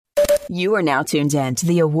You are now tuned in to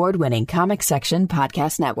the award-winning Comic Section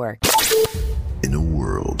Podcast Network. In a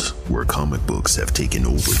world where comic books have taken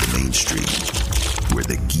over the mainstream, where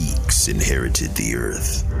the geeks inherited the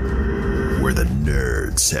earth, where the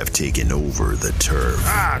nerds have taken over the turf.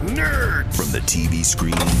 Nerds! From the TV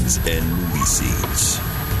screens and movie scenes.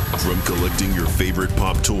 From collecting your favorite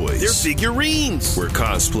pop toys. They're figurines! Where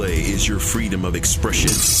cosplay is your freedom of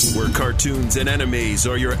expression. Where cartoons and animes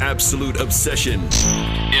are your absolute obsession.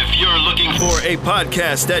 If you're looking for a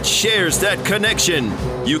podcast that shares that connection,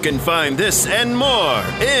 you can find this and more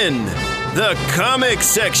in the Comic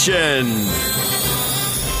Section.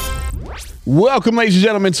 Welcome, ladies and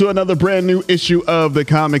gentlemen, to another brand new issue of the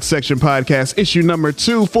Comic Section Podcast, issue number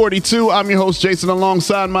 242. I'm your host, Jason,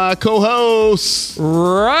 alongside my co-host,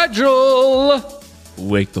 Rigel.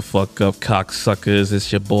 Wake the fuck up, cocksuckers.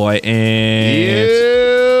 It's your boy, Ant.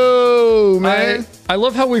 Yo, man. I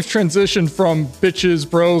love how we've transitioned from bitches,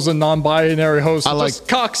 bros, and non-binary hosts to just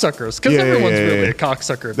cocksuckers, because everyone's really a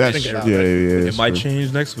cocksucker. That's true. It might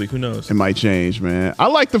change next week. Who knows? It might change, man. I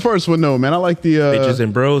like the first one, though, man. I like the bitches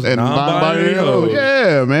and bros and non-binary hosts.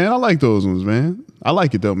 Yeah, man. I like those ones, man. I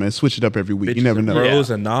like it, though, man. Switch it up every week. Bitches you never know. Bros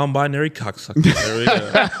and non-binary cocksuckers. There we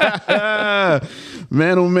go.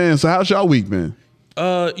 Man, oh, man. So how's y'all week, man?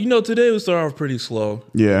 Today we started off pretty slow.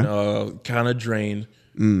 Yeah. Kind of drained.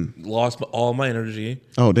 Lost all my energy.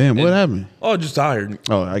 Oh, damn. What happened? Oh, just tired.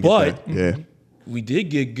 Oh, I get that. Yeah. We did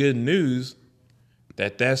get good news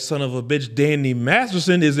that son of a bitch, Danny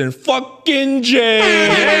Masterson, is in fucking jail.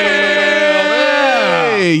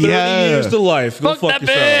 Hey, 30 years to life. Go fuck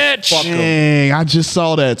yourself. Bitch. Fuck Dang, I just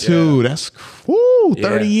saw that too. That's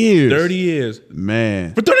 30 years. 30 years.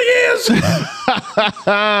 Man. For 30 years.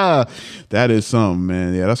 That is something,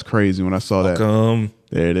 man. Yeah, that's crazy when I saw that.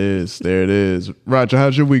 There it is. Roger,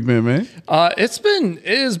 how's your week been, man? It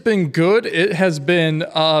has been good. It has been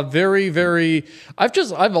very, very.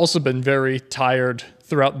 I've also been very tired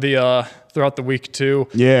throughout the week too.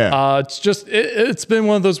 Yeah. It's been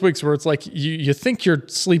one of those weeks where it's like you think you're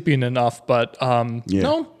sleeping enough, but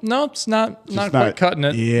no, it's not quite cutting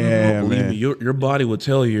it. Yeah, believe man. me, your body will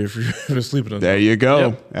tell you if you're sleeping enough. There you go.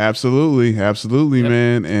 Yep. Absolutely,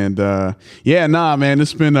 man. And man,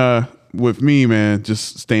 it's been with me, man,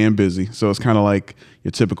 just staying busy. So it's kind of like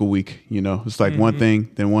your typical week, It's like one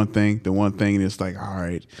thing, then one thing, then one thing, and it's like, all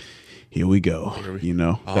right, here we go,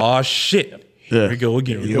 Oh shit. Here we go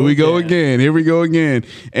again. Here we go again.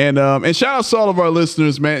 And shout out to all of our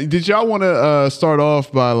listeners, man. Did y'all want to start off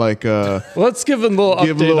by let's give a little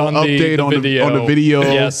update on the video.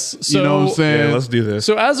 Yes. So, you know what I'm saying? Yeah, let's do this.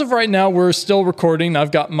 So as of right now, we're still recording.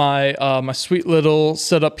 I've got my my sweet little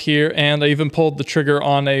setup here, and I even pulled the trigger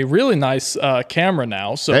on a really nice camera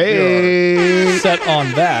now. So we're set on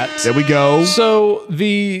that. There we go. So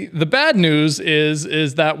the bad news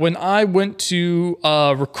is that when I went to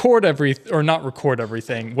record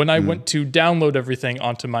everything, when I went to download everything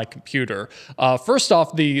onto my computer, first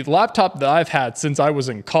off, the laptop that I've had since I was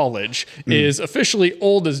in college is officially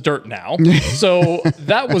old as dirt now. So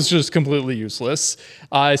that was just completely useless.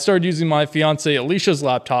 I started using my fiance Alicia's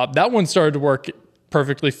laptop. That one started to work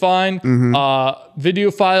perfectly fine.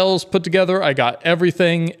 Video files put together. I got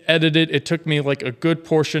everything edited. It took me like a good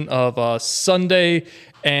portion of Sunday,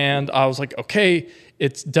 and I was like, okay,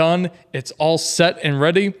 it's done. It's all set and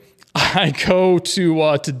ready. I go to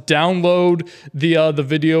download the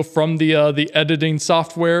video from the editing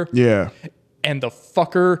software. Yeah. And the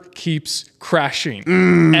fucker keeps crashing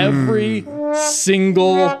every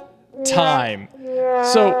single time.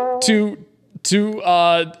 So to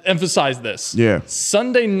emphasize this,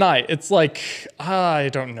 Sunday night, it's like, I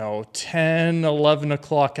don't know, 10, 11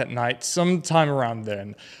 o'clock at night, sometime around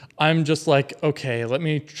then. I'm just like, okay, let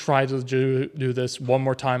me try to do this one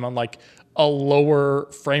more time on like a lower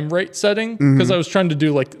frame rate setting, because I was trying to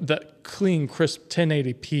do like that clean, crisp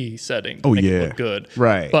 1080p setting to make it look good.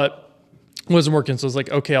 Right. But it wasn't working, so I was like,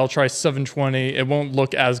 okay, I'll try 720. It won't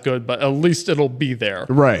look as good, but at least it'll be there.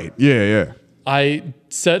 Right. Yeah. I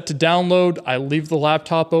set it to download. I leave the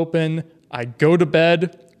laptop open. I go to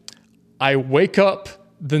bed. I wake up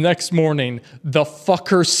the next morning. The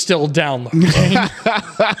fucker's still downloading.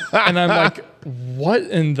 And I'm like, what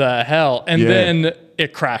in the hell? And then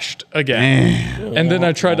it crashed again. Damn. And then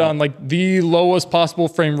I tried on like the lowest possible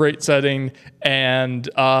frame rate setting, and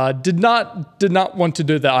did not want to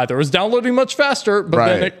do that either. It was downloading much faster, but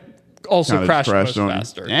then it also crashed much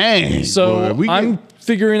faster. Dang. So I'm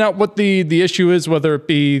figuring out what the issue is, whether it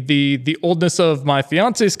be the oldness of my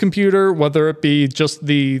fiance's computer, whether it be just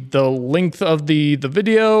the length of the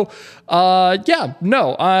video. We're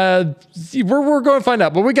going to find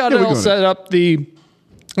out. But we got it all set up. The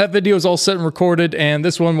That video is all set and recorded, and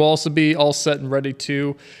this one will also be all set and ready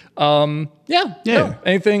too. Yeah. No.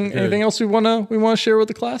 Anything else we wanna share with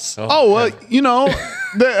the class?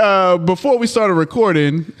 Before we started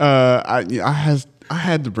recording, I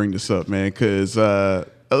had to bring this up, man, because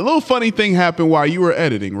a little funny thing happened while you were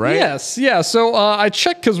editing, right? Yes, yeah. So I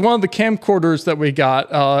checked because one of the camcorders that we got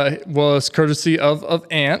was courtesy of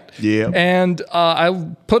Ant. Yeah. And I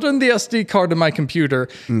put in the SD card in my computer,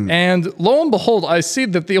 and lo and behold, I see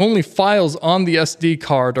that the only files on the SD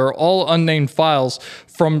card are all unnamed files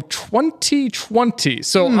from 2020.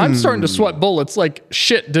 So I'm starting to sweat bullets. Like,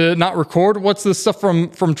 shit, did it not record? What's this stuff from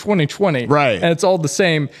 2020? Right. And it's all the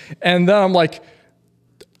same. And then I'm like,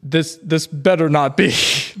 this better not be.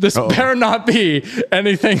 This better not be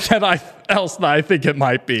anything else that I think it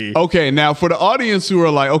might be. Okay, now for the audience who are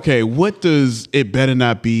like, okay, what does it better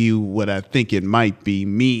not be what I think it might be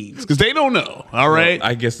means? Because they don't know. All right. Well,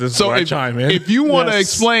 I guess this is where I chime in. If you want to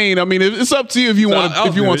explain, I mean, it's up to you if you want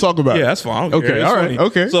to talk about it. Yeah, that's fine. Okay, all right.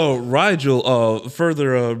 Okay. So Rigel,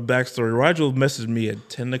 further backstory. Rigel messaged me at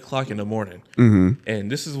 10 o'clock in the morning, and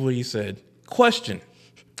this is what he said. Question.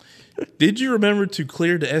 Did you remember to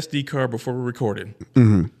clear the SD card before we recorded?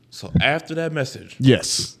 So after that message,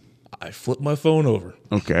 yes, I flipped my phone over.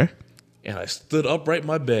 Okay. And I stood upright in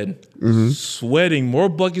my bed, sweating more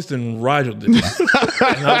buckets than Rigel did.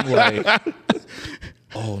 And I'm like,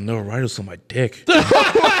 oh no, Rigel's on my dick. There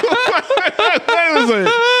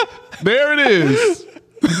it is.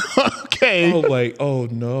 Okay. I'm like, oh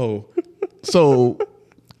no. So,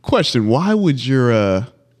 question, why would your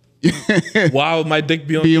why would my dick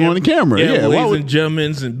be on the camera? Yeah, ladies and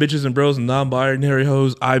gentlemen and bitches and bros and non-binary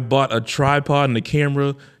hoes, I bought a tripod and a camera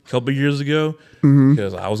a couple years ago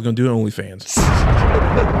because I was going to do OnlyFans.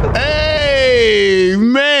 Hey,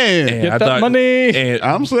 man. And Get that money. And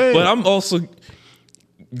I'm saying. But I'm also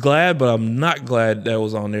glad, but I'm not glad that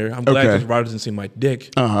was on there. I'm glad because Ryder didn't see my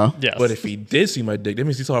dick. Yes. But if he did see my dick, that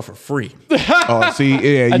means he saw it for free. Oh, see,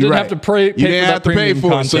 yeah, I didn't have to pay you didn't have to pay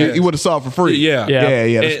for it, so you would have saw it for free. Yeah.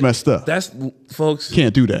 That's messed up. That's, folks.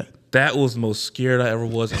 Can't do that. That was the most scared I ever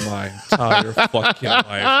was in my entire fucking life.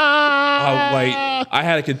 I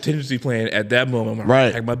had a contingency plan at that moment. I'm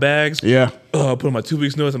gonna pack my bags. Yeah. Put on my 2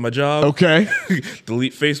 weeks notice at my job. Okay.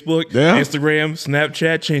 Delete Facebook, Instagram,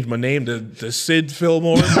 Snapchat, change my name to Sid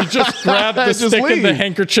Fillmore. Just grab the stick and the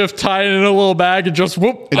handkerchief, tie it in a little bag, and just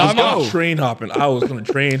whoop. I'm out train hopping. I was going to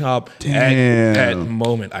train hop at that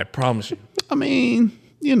moment. I promise you. I mean,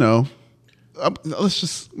 you know.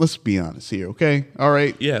 Let's be honest here, okay? All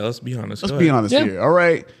right. Yeah, let's be honest. Let's be honest here, all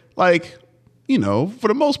right? Like, you know, for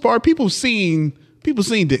the most part, people seen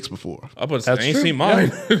dicks before. I ain't seen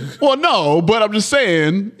mine. Yeah. Well, no, but I'm just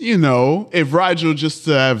saying, you know, if Rigel just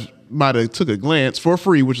might have took a glance for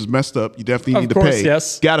free, which is messed up, you definitely need to pay.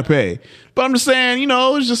 Yes, gotta pay. But I'm just saying, you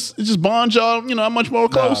know, it just bonds y'all, you know, much more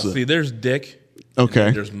closer. See, there's dick. Okay.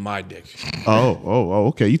 And there's my dick. Oh,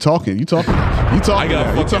 okay. You talking? I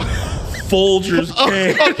got fucking Folgers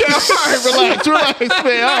cake. Okay, all right, relax,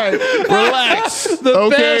 man. All right, relax. The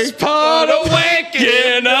best part of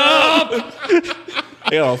waking up.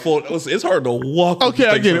 Yeah, it's hard to walk. Okay,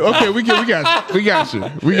 I get it. Okay, we got you.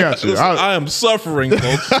 Listen, I am suffering,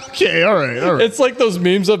 folks. Okay, all right. It's like those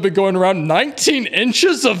memes that have been going around. 19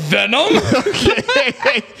 inches of venom.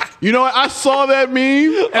 Okay. You know what? I saw that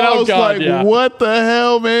meme and I was what the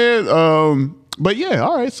hell, man? But yeah,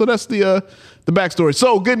 all right. So that's the backstory.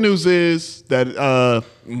 So good news is that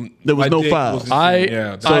there was no files.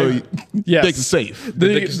 Dick is safe.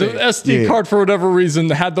 The SD card, for whatever reason,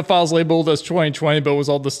 had the files labeled as 2020, but it was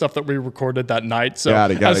all the stuff that we recorded that night. So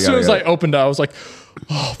as soon as I opened it, I was like,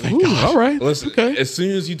 oh, thank God. All right. Listen, as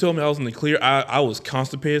soon as you told me I was in the clear, I was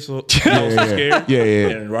constipated, so I was scared. Yeah.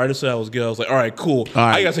 And Ryder said I was good. I was like, all right, cool.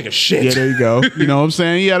 I got to take a shit. Yeah, there you go. You know what I'm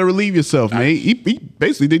saying? You got to relieve yourself, mate. He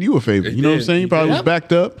basically did you a favor. You know what I'm saying? He probably was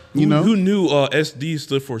backed up. You know? Who knew SD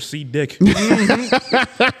stood for see dick?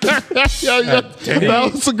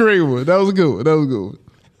 That was a great one. That was a good one.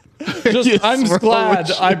 I'm just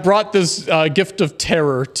glad I brought this gift of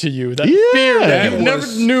terror to you. That fear that you never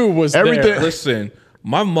knew was there. Listen,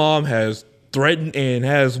 my mom has threatened and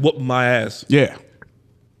has whooped my ass. Yeah.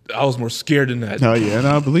 I was more scared than that. Oh yeah,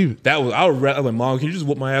 no, I believe it. I was like, Mom, can you just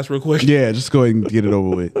whoop my ass real quick? Yeah, just go ahead and get it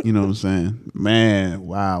over with. You know what I'm saying? Man,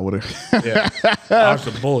 wow, what a dodged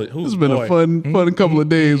a bullet. It's been a fun couple of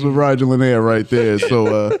days with Rigel and Air right there.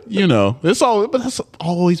 So you know, but that's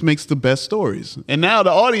always makes the best stories. And now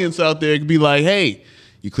the audience out there can be like, hey,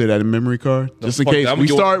 You clear that in memory card just in fuck case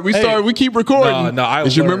that. we keep recording. No,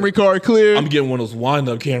 is your memory card clear? I'm getting one of those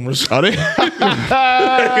wind-up cameras. Oh,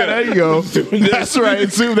 there you go. That's right.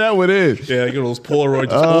 Zoom that one in. Yeah, get those Polaroid.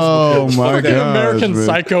 Oh my Fucking god, American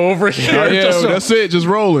Psycho over here. Oh, yeah, Just- that's it. Just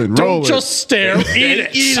rolling. don't just stare. Eat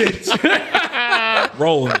it. Eat it.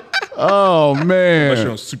 Rolling. Oh man.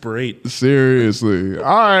 Especially on Super 8. Seriously. All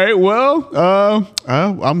right. Well,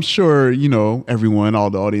 I'm sure everyone, all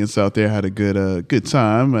the audience out there, had a good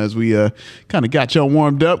time as we kind of got y'all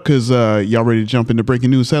warmed up because y'all ready to jump into breaking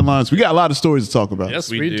news headlines. We got a lot of stories to talk about. Yes,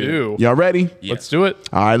 We we do. do. Y'all ready? Let's do it.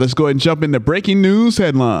 All right. Let's go ahead and jump into breaking news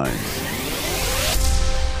headlines.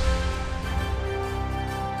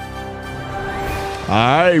 All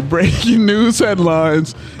right, breaking news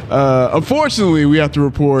headlines. Unfortunately, we have to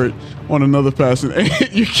report on another passing.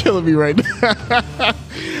 You're killing me right now.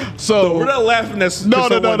 So We're not laughing. That's no.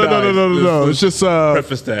 It's just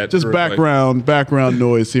preface that just real quick. background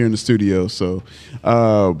noise here in the studio. So,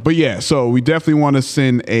 but yeah. So we definitely want to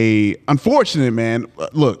send a unfortunate man.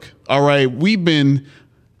 Look, all right, we've been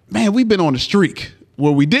on a streak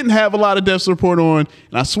where we didn't have a lot of deaths to report on,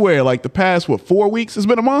 and I swear, like the past 4 weeks, it's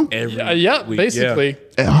been a month. Every Yeah, week. basically.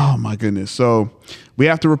 Oh my goodness! So we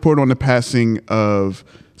have to report on the passing of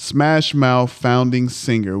Smash Mouth founding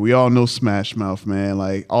singer. We all know Smash Mouth, man,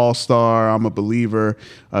 like all-star. I'm a believer.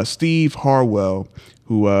 Steve Harwell,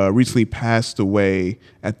 who recently passed away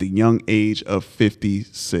at the young age of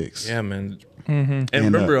 56. Yeah, man. And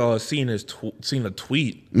remember seeing a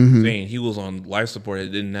tweet saying he was on life support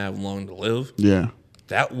and didn't have long to live. Yeah.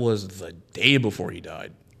 That was the day before he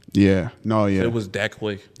died. Yeah. No, yeah. It was that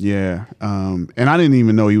quick. Yeah. And I didn't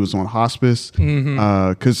even know he was on hospice.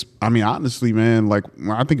 Because, I mean, honestly, man, like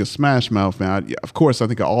when I think of Smash Mouth, man, of course, I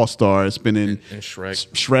think of All-Star. It's been in And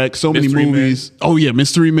Shrek. Shrek, so many Mystery movies. Oh, yeah.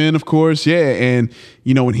 Mystery Men, of course. Yeah. And,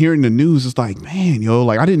 when hearing the news, it's like, man,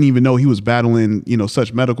 like I didn't even know he was battling,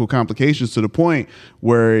 such medical complications to the point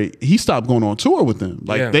where he stopped going on tour with them.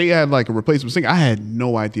 Like Yeah. they had like a replacement singer. I had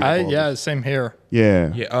no idea. of all Yeah, this. same here.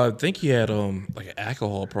 Yeah. Yeah, I think he had like an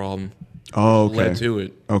alcohol problem. Oh, okay. Led to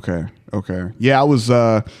it. Okay. Yeah, I was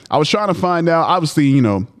trying to find out. Obviously,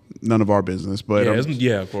 none of our business, but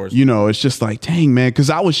Yeah, of course. it's just like, dang, man, because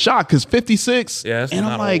I was shocked because 56. Yeah, that's and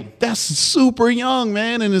I'm not like, old. that's super young,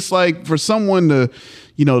 man. And it's like for someone to,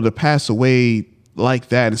 to pass away like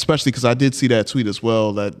that, especially because I did see that tweet as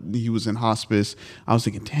well that he was in hospice. I was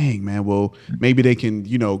thinking, dang, man, well, maybe they can,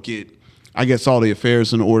 get, I guess, all the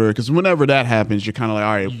affairs in order. Because whenever that happens, you're kind of like,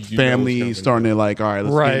 all right, You know family what's coming, starting to like, all right,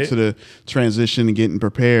 let's Right. get into the transition and getting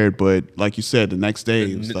prepared. But like you said, the next day,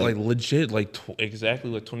 it was like legit, like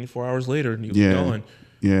exactly like 24 hours later, and he was yeah, gone.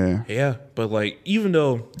 yeah, Yeah, but like even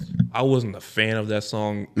though I wasn't a fan of that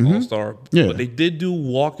song All Star, Yeah. but they did do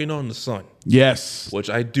 "Walking on the Sun," yes, which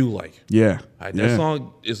I do like. yeah, That yeah.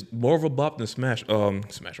 song is more of a bop than Smash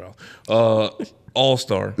Mouth, All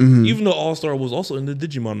Star. Mm-hmm. Even though All Star was also in the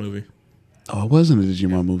Digimon movie. Oh, it wasn't a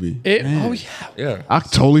Digimon movie. Oh, yeah. Yeah, I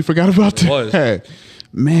totally forgot about that. was.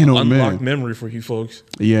 Man, oh unlocked man. memory for you folks.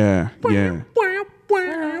 Yeah.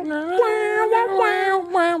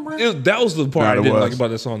 That was the part Nah, I it didn't was. like about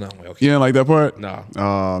that song. Now I'm like, okay, You didn't like that part? Nah.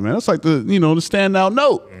 Oh man, that's like the the standout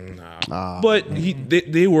note. but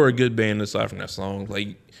they were a good band aside from that song.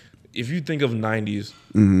 Like, if you think of '90s,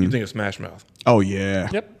 Mm-hmm. you think of Smash Mouth. Oh yeah.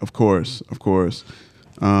 Yep. Of course.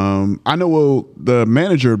 I know the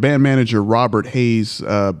band manager Robert Hayes.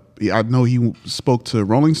 I know he spoke to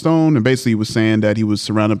Rolling Stone and basically was saying that he was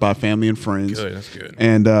surrounded by family and friends. Good, that's good.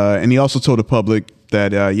 And he also told the public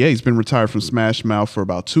that he's been retired from Smash Mouth for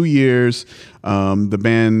about 2 years. The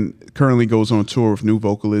band currently goes on tour with new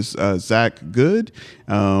vocalist Zach Good,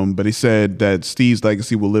 but he said that Steve's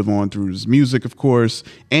legacy will live on through his music, of course.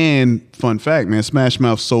 And fun fact, man, Smash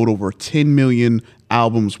Mouth sold over 10 million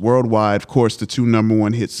albums worldwide. Of course, the 2 number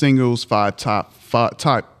 1 hit singles, 5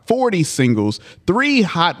 top 40 singles, 3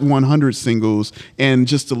 Hot 100 singles, and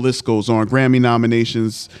just the list goes on. Grammy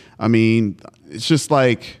nominations. I mean, it's just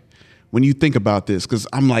like, when you think about this, because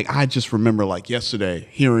I'm like, I just remember like yesterday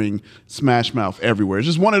hearing Smash Mouth everywhere. It's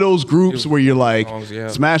just one of those groups where you're like, songs, yeah.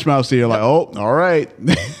 Smash Mouth's here, like, oh, all right.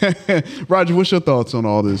 Roger, what's your thoughts on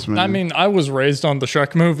all this, man? I mean, I was raised on the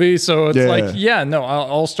Shrek movie, so it's Yeah. like, yeah, no,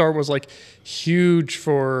 All Star was like huge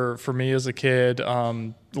for me as a kid.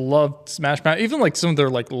 Loved Smash Mouth, even like some of their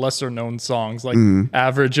like lesser known songs, like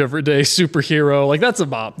Average Everyday Superhero. Like that's a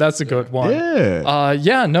bop. That's a good one.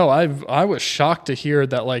 Yeah. No, I was shocked to hear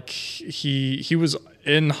that like he was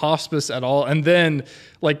in hospice at all, and then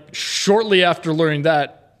like shortly after learning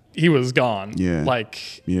that he was gone. Yeah.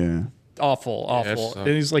 Like yeah. awful. it sucks. And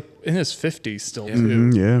he's like in his 50s still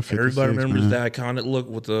too. Yeah. 56, Everybody remembers man. that iconic look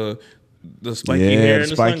with the the spiky hair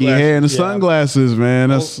and the spiky sunglasses. hair and the Yeah. sunglasses, man.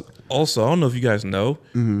 That's Also, I don't know if you guys know,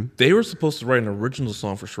 they were supposed to write an original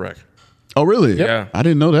song for Shrek. oh really? Yeah. I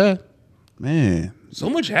didn't know that, man. So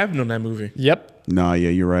much happened on that movie. Yep. Nah, yeah,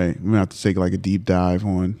 you're right. We're gonna have to take like a deep dive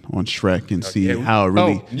on Shrek and see yeah. how it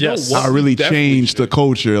really, Oh, yes. how it really Definitely changed the should.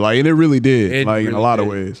 culture. Like, and it really did, It like in a really lot of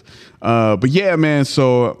did. ways. But yeah, man.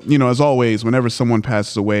 So as always, whenever someone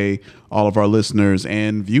passes away, all of our listeners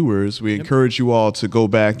and viewers, we encourage you all to go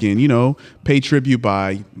back and pay tribute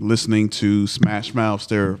by listening to Smash Mouth's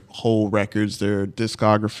their whole records, their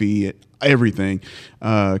discography, everything,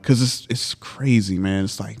 because it's crazy, man.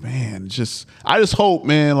 It's like, man, I just hope,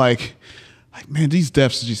 man, like man, these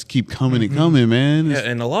deaths just keep coming and coming, man. Yeah, It's-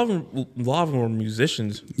 and a lot of them were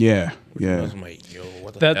musicians. yeah, I yeah. was like, yo,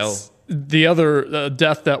 what the hell? That's the other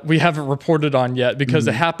death that we haven't reported on yet because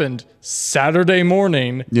it happened Saturday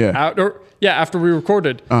morning. Yeah. After we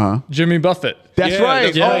recorded. Jimmy Buffett. That's Yeah, right.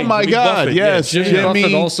 that's Oh right. my Jimmy God. Buffett. Yes, Jimmy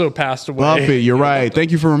Buffett also passed away. Buffett, you're right.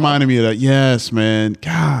 Thank you for reminding me of that. Yes, man.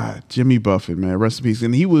 God, Jimmy Buffett, man. Rest in peace.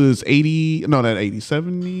 And he was 80, no, not 80,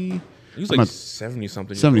 70, He was like 70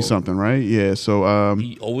 something. 70 something, right? Yeah. So,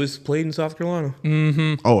 He always played in South Carolina.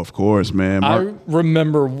 oh, of course, man. I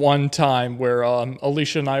remember one time where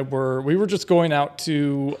Alicia and I we were just going out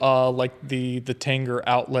to like the Tanger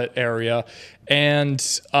outlet area, and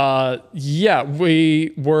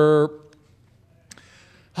we were.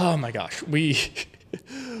 Oh my gosh,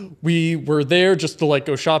 we were there just to like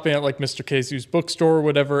go shopping at like Mr. Kayzu's bookstore or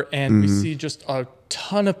whatever, and we see just a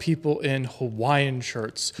ton of people in Hawaiian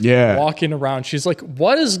shirts Yeah. walking around. She's like,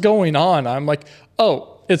 "What is going on?" I'm like,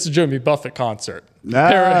 "Oh, it's a Jimmy Buffett concert."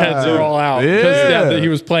 Parrot heads are all out because he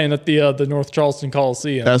was playing at the North Charleston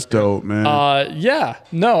Coliseum. That's dope, man.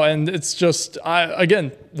 And it's just I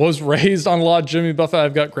again was raised on a lot of Jimmy Buffett.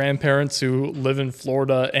 I've got grandparents who live in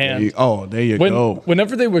Florida, and there you go.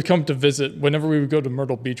 whenever they would come to visit, whenever we would go to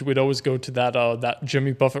Myrtle Beach, we'd always go to that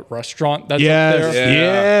Jimmy Buffett restaurant that's up Yes. there.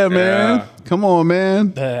 Yeah, man. Yeah. Come on,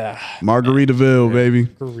 man. Margaritaville, baby.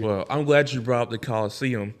 Well, I'm glad you brought up the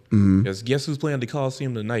Coliseum. Because guess who's playing the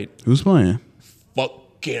Coliseum tonight? Who's playing?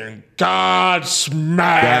 Fucking Godsmack.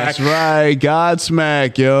 That's right.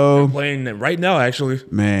 Godsmack, yo. Playing it right now, actually.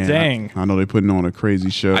 Man. Dang. I know they're putting on a crazy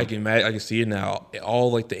show. I can see it now.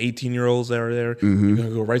 All like the 18-year-olds that are there. You're gonna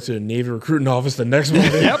go right to the Navy recruiting office the next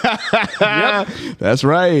morning. That's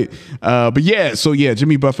right. But yeah, so yeah,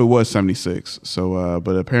 Jimmy Buffett was 76. So,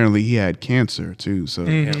 but apparently he had cancer too. So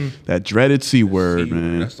that dreaded C word, C word,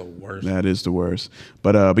 man. that's the worst. That is the worst.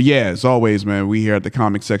 But yeah, as always, man, we here at the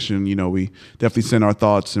comic section, we definitely send our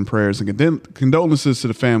thoughts and prayers and condolences to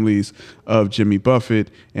the families of Jimmy Buffett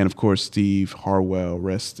and of course Steve Harwell.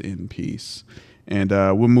 Rest in peace. And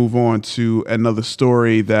we'll move on to another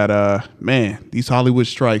story that, man, these Hollywood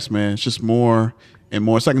strikes, man, it's just more and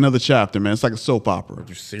more. It's like another chapter, man. It's like a soap opera.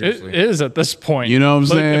 It Seriously. is at this point. You know what I'm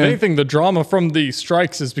Like, saying? If anything, the drama from the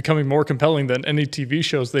strikes is becoming more compelling than any TV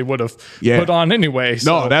shows they would have Yeah. put on anyway.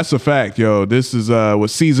 So. No, that's a fact, yo. This is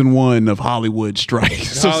was season 1 of Hollywood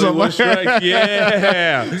Strikes. Hollywood strikes,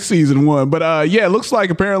 yeah. Season 1. But yeah, it looks like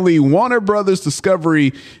apparently Warner Brothers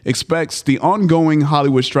Discovery expects the ongoing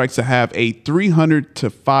Hollywood strikes to have a $300 to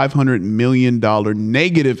 $500 million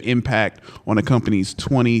negative impact on the company's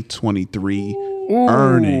 2023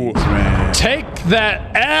 earnings, man. Take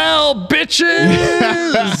that L,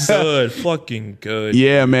 bitches. Good. Fucking good.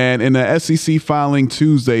 Yeah, man. In the SEC filing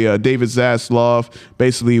Tuesday, David Zaslav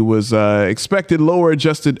basically was expected lower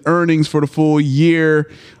adjusted earnings for the full year.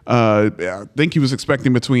 I think he was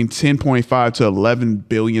expecting between $10.5 to $11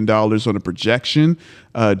 billion on the projection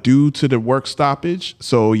due to the work stoppage.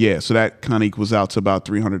 So yeah, so that kind of equals out to about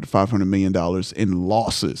 $300 to $500 million in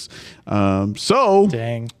losses. So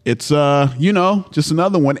Dang. it's just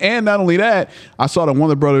another one. And not only that, I saw that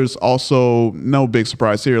Warner Brothers also, no big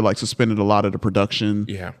surprise here, like suspended a lot of the production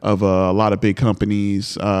of a lot of big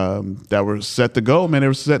companies that were set to go. Man, they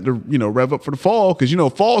were set to rev up for the fall because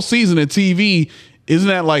fall season in TV. Isn't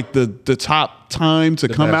that like the top time to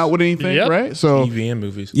come best. out with anything, Yep. right? So TV and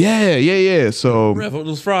movies. yeah. So Rev up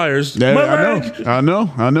those fryers. yeah, My I leg.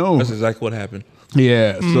 know. That's exactly what happened.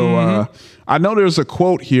 Yeah. So I know there's a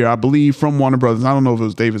quote here, I believe, from Warner Brothers. I don't know if it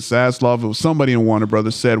was David Zaslav. It was somebody in Warner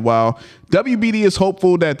Brothers said, while WBD is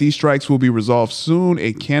hopeful that these strikes will be resolved soon,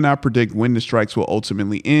 it cannot predict when the strikes will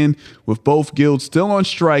ultimately end. With both guilds still on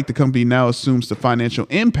strike, the company now assumes the financial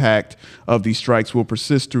impact of these strikes will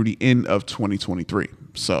persist through the end of 2023.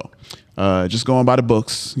 So just going by the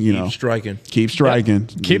books, Keep striking. keep striking.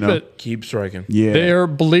 Keep it. Keep striking. Yeah. They're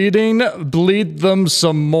bleeding. Bleed them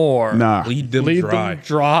some more. Nah. Bleed them Bleed dry. them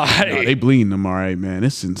dry. Nah, they bleeding them all right, man.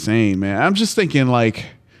 It's insane, man. I'm just thinking like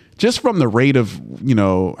just from the rate of,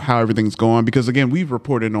 how everything's going, because again, we've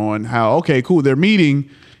reported on how, okay, cool, they're meeting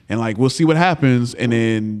and like, we'll see what happens. And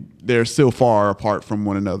then they're still far apart from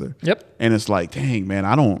one another. Yep. And it's like, dang, man,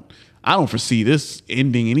 I don't foresee this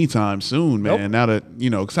ending anytime soon, man. Nope. Now that,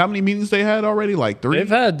 because how many meetings they had already? Like 3? They've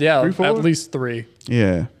had, 3, 4? at least 3.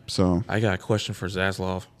 Yeah. So I got a question for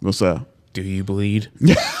Zaslav. what's up? Do you bleed?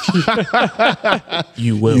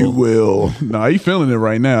 You will. You will. No, you feeling it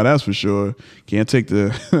right now. That's for sure. Can't take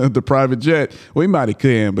the the private jet. Well, he might have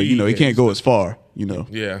can, but he can't go as far.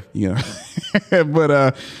 Yeah.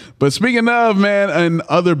 But speaking of, man, and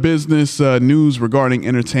other business news regarding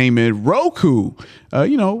entertainment, Roku.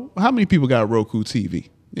 How many people got Roku TV?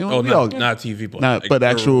 Oh, not TV, but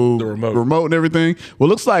actual the remote and everything. Well,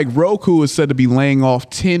 looks like Roku is said to be laying off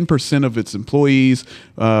 10% of its employees,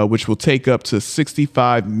 which will take up to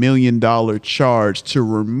 $65 million charge to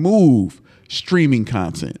remove streaming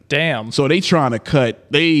content. Damn. So they trying to cut.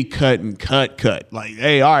 They cut. Like,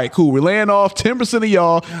 hey, all right, cool. We're laying off 10% of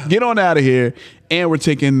y'all. Get on out of here, and we're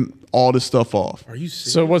taking all this stuff off. Are you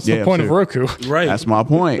serious? So what's the point of Roku? Right. That's my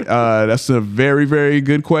point. That's a very, very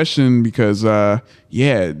good question because,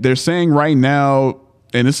 they're saying right now,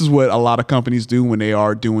 and this is what a lot of companies do when they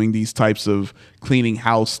are doing these types of cleaning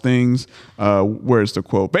house things. Where's the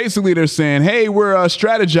quote? Basically, they're saying, hey, we're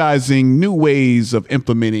strategizing new ways of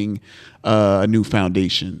implementing a new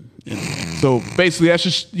foundation. And so basically, that's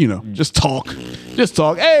just talk. Just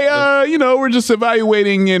talk. Hey, we're just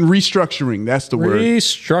evaluating and restructuring. That's the word.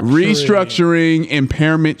 Restructuring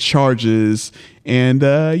impairment charges. And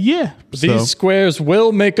these squares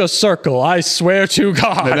will make a circle. I swear to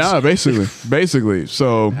God. Nah, basically.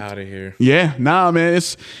 So Out of here. Yeah, nah, man.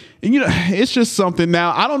 It's just something.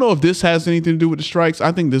 Now, I don't know if this has anything to do with the strikes.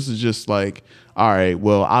 I think this is just like, all right,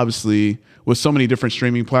 well, obviously, with so many different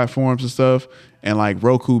streaming platforms and stuff, and like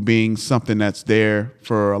Roku being something that's there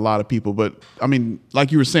for a lot of people. But I mean,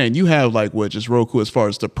 like you were saying, you have like just Roku as far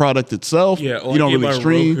as the product itself. Yeah, you don't really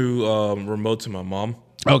stream. Roku remote to my mom.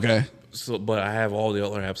 Okay. So, but I have all the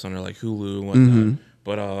other apps on there, like Hulu and whatnot.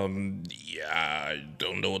 But I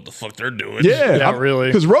don't know what the fuck they're doing. Yeah, Not really.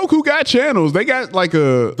 Because Roku got channels. They got like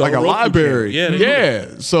a Roku library. channel.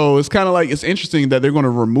 Yeah. So it's kind of like it's interesting that they're going to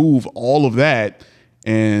remove all of that,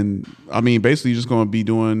 and I mean, basically, you're just going to be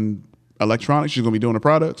doing electronics. You're going to be doing the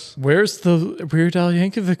products. Where's the Weird Al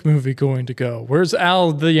Yankovic movie going to go? Where's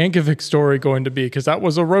Al the Yankovic story going to be? Because that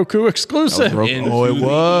was a Roku exclusive. Oh, it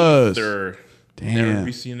was. Never Damn.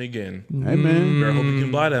 be seen again. Hey man. I hope you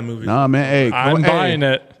can buy that movie. Nah, man. Hey, I'm buying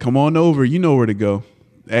it. Come on over. You know where to go.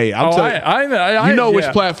 Hey, I'm telling I you know which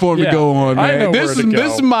platform to go on, man. I know This where to go.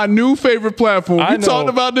 is my new favorite platform. We talked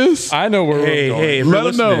about this. I know where we're going. Hey, if Let you're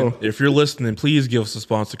 'em know. listening, if you're listening, please give us a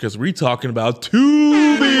sponsor because we're talking about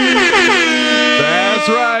Tubi. That's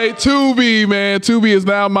right, Tubi, man. Tubi is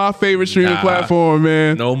now my favorite streaming platform,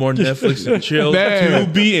 man. No more Netflix and chill.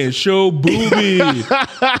 Damn. Tubi and show booby.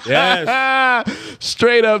 Yes.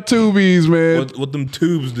 Straight up Tubies, man. What them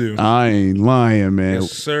tubes do. I ain't lying, man.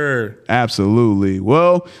 Yes, sir. Absolutely.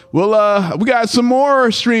 Well, we got some more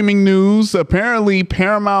streaming news. Apparently,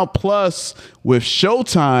 Paramount Plus with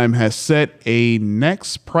Showtime has set a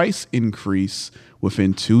next price increase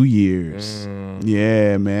within 2 years.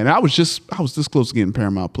 Yeah, man. I was this close to getting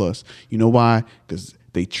Paramount Plus. You know why? Because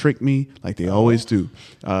they tricked me like they always do.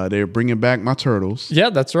 They're bringing back my Turtles.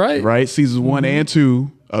 Yeah, that's right. Right? Seasons 1 and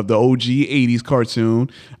 2 of the OG 80s cartoon.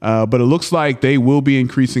 But it looks like they will be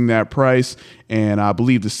increasing that price. And I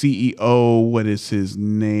believe the CEO, what is his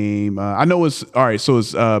name? I know it's, all right, so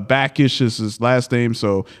it's Backish is his last name.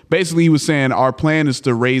 So basically he was saying our plan is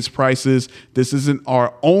to raise prices. This isn't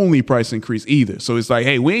our only price increase either. So it's like,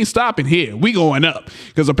 hey, we ain't stopping here. We going up.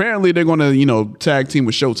 Because apparently they're going to, tag team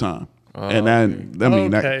with Showtime. And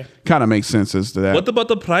that kind of makes sense as to that. What about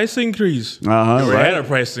the price increase? We had a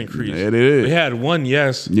price increase. It is. We had one,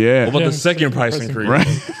 yes. Yeah. What about the second price increase?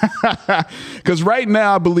 Right. Because right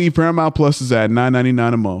now, I believe Paramount Plus is at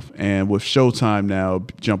 $9.99 a month, and with Showtime now,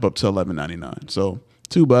 jump up to $11.99. So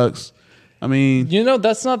 $2. I mean,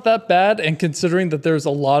 that's not that bad. And considering that there's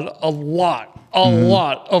a lot of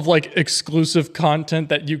like exclusive content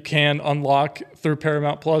that you can unlock through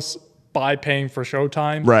Paramount Plus by paying for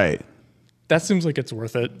Showtime. right. That seems like it's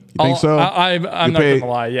worth it. You think so? I'm not gonna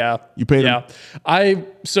lie. Yeah, you paid Yeah,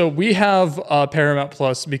 so we have Paramount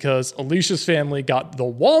Plus because Alicia's family got the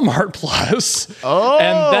Walmart Plus. Oh,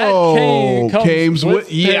 and that came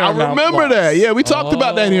with yeah, I remember Plus. that. Yeah, we talked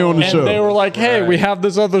about that here on the show. And they were like, "Hey, we have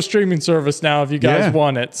this other streaming service now. If you guys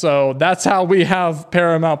want it." So that's how we have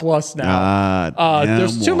Paramount Plus now.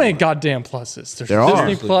 There's too many goddamn pluses. There's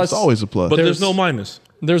Disney Plus. It's always a plus. But there's no minus.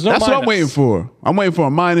 There's no That's minus. what I'm waiting for. I'm waiting for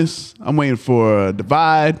a minus. I'm waiting for a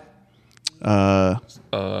divide.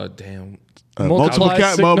 Damn.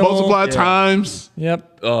 Multiply times.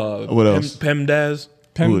 Yep. What else? PEMDAS.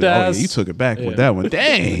 PEMDAS. You took it back with that one.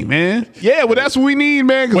 Dang, man. Yeah, well, that's what we need,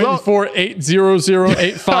 man. Waiting for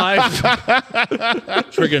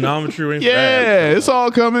 80085. Trigonometry. Waiting for Yeah, that. it's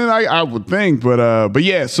all coming. I would think, but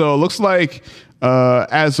yeah. So it looks like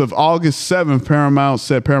as of August 7th, Paramount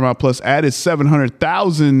said Paramount Plus added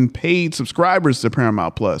 700,000 paid subscribers to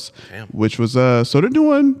Paramount Plus, which was so they're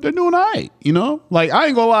doing all right. You know, like I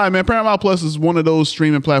ain't gonna lie, man. Paramount Plus is one of those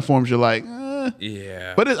streaming platforms you're like.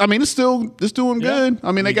 Yeah, but it's doing good.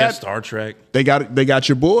 I mean, they got Star Trek. They got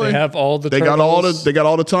your boy. They have all the. They got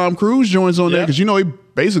all the Tom Cruise joints on there because you know he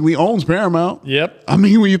basically owns Paramount. Yep. I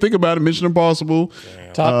mean, when you think about it, Mission Impossible,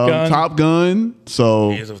 Top Gun,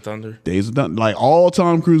 so Days of Thunder, like all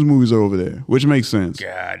Tom Cruise movies are over there, which makes sense.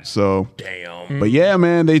 God, so damn. But yeah,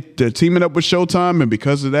 man, they're teaming up with Showtime, and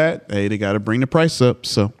because of that, they got to bring the price up.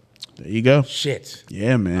 So. There you go. Shit.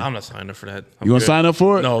 Yeah, man. I'm not signing up for that. You want to sign up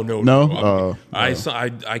for it? No.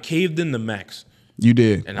 I caved in the max. You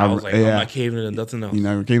did. And I was like, I'm not caving into nothing else. You're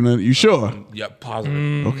not caving in? You sure? Yeah,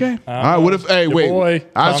 positive. Okay. All right. What if, wait. Boy,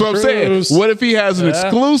 that's what I'm saying. What if he has an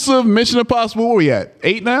exclusive Mission Impossible? Where we at?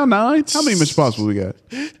 8 now? 9? How many Mission Impossible we got?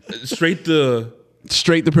 Straight to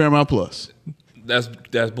Paramount Plus. That's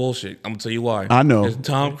bullshit. I'm gonna tell you why. I know.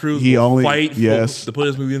 Tom Cruise will fight to put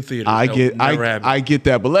his movie in theaters. I get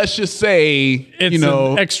that, but let's just say it's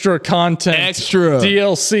an extra content,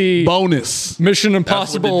 DLC, bonus, Mission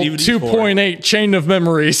Impossible 2.8 Chain of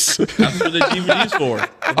Memories. That's what the DVD's for.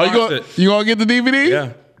 You gonna get the DVD?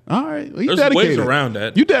 Yeah. All right. Well, you There's dedicated. ways around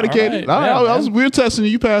that. You dedicated. All right. We were testing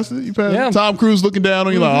you. You passed it. Yeah. Tom Cruise looking down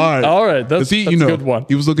on you like, all right. All right. That's a good one.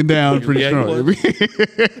 He was looking down pretty strong.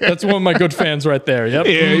 That's one of my good fans right there. Yep.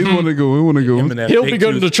 Yeah, he want to go. He'll be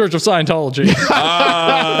going to the Church of Scientology.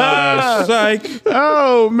 Psych.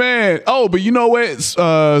 Oh, man. Oh, but you know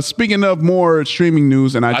what? Speaking of more streaming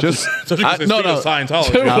news, and Scientology. I was going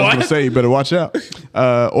to say, you better watch out.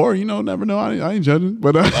 Or, never know. I ain't judging.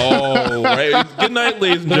 But right. Good night,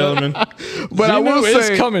 ladies and gentlemen. But I will say,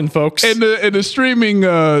 it's coming, folks. In the streaming,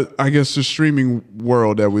 I guess the streaming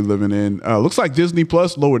world that we're living in, looks like Disney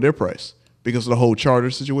Plus lowered their price because of the whole charter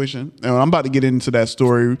situation. And I'm about to get into that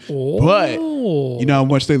story. But you know how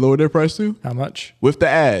much they lowered their price to? How much? With the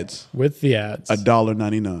ads. With the ads.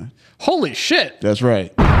 $1.99. Holy shit. That's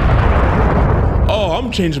right. Oh,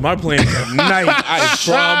 I'm changing my plan tonight. I promise.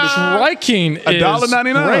 Striking is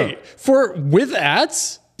 $1.99. Great. With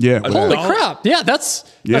ads? Yeah. Holy crap. Yeah, that's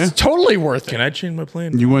totally worth it. Can I change my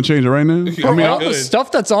plan? You want to change it right now? I mean, all the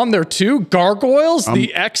stuff that's on there too. Gargoyles,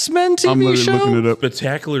 the X-Men TV show. Looking it up.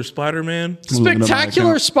 Spectacular Spider-Man.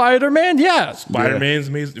 Spectacular Spider-Man, yeah. Spider-Man's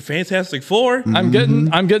amazing. Fantastic Four. I'm getting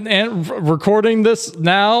recording this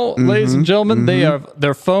now, ladies and gentlemen. They have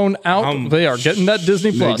their phone out. They are getting that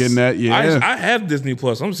Disney Plus. Getting that, yeah. I have Disney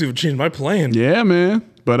Plus. I'm gonna see if I change my plan. Yeah, man.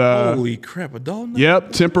 But holy crap, $1.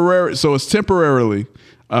 Yep, temporary. So it's temporarily.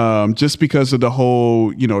 Just because of the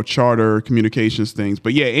whole, charter communications things.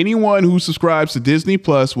 But yeah, anyone who subscribes to Disney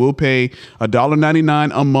Plus will pay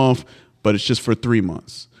 $1.99 a month, but it's just for 3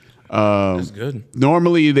 months. That's good.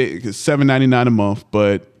 Normally, it's $7.99 a month,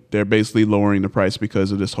 but they're basically lowering the price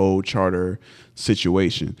because of this whole charter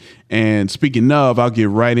situation. And speaking of, I'll get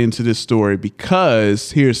right into this story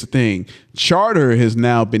because here's the thing. Charter has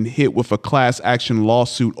now been hit with a class action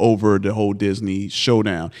lawsuit over the whole Disney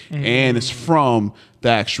showdown. And it's from the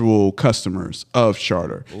actual customers of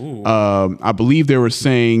Charter. I believe they were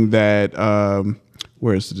saying that...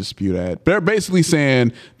 where's the dispute at? They're basically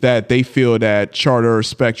saying that they feel that Charter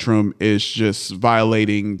Spectrum is just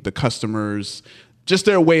violating the customers, just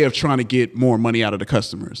their way of trying to get more money out of the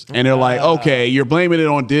customers. And they're like, okay, you're blaming it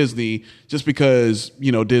on Disney just because,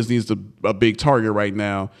 Disney's a big target right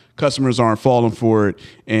now. Customers aren't falling for it.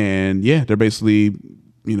 And yeah, they're basically,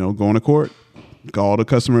 going to court. All the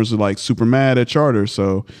customers are like super mad at Charter.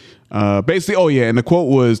 So basically, and the quote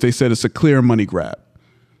was, they said it's a clear money grab.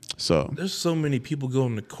 So there's so many people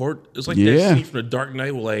going to court. It's like that scene from The Dark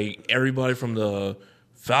Knight where like everybody from the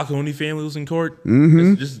Falcone family was in court.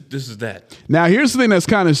 This is that. Now, here's the thing that's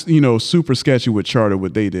kind of, super sketchy with Charter,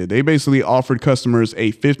 what they did. They basically offered customers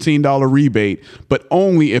a $15 rebate, but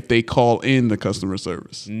only if they call in the customer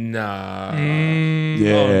service. Nah.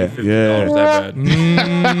 Yeah. That bad.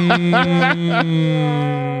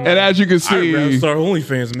 And as you can see, I'd rather start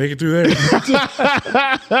OnlyFans and make it through there.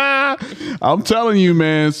 I'm telling you,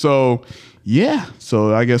 man. So, yeah.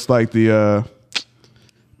 So, I guess like the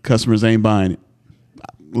customers ain't buying it.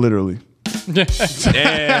 Literally.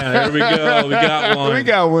 Yeah, there we go. We got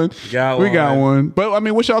one. We got one. But I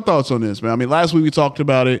mean, what's y'all thoughts on this, man? I mean, last week we talked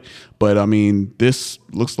about it, but I mean, this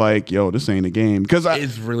looks like, this ain't a game. Because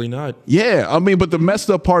It's really not. Yeah, I mean, but the messed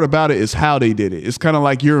up part about it is how they did it. It's kind of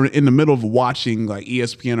like you're in the middle of watching like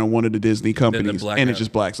ESPN or one of the Disney companies, and it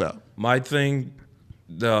just blacks out. My thing,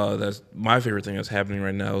 that's my favorite thing that's happening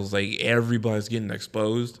right now is like everybody's getting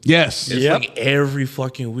exposed. Yes. It's like every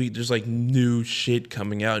fucking week there's like new shit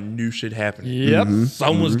coming out, new shit happening. Yep.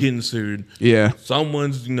 Someone's getting sued. Yeah.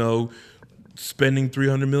 Someone's, spending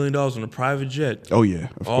 $300 million on a private jet. Oh yeah.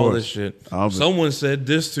 Of All course. this shit. Obviously. Someone said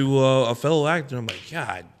this to a fellow actor. I'm like,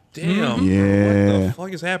 God damn. Yeah. What the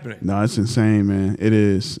fuck is happening? No, it's insane, man. It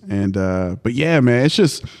is. And but yeah, man, it's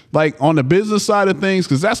just like on the business side of things,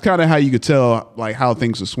 because that's kind of how you could tell like how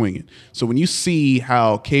things are swinging. So when you see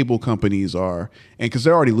how cable companies are, and because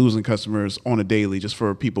they're already losing customers on a daily just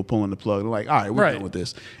for people pulling the plug, they're like, all right, we're done with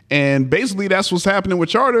this. And basically that's what's happening with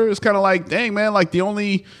Charter. It's kind of like, dang, man, like the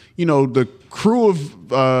only, the crew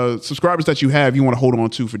of subscribers that you have, you want to hold on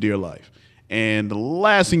to for dear life. And the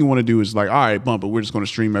last thing you want to do is like, all right, bump it. We're just going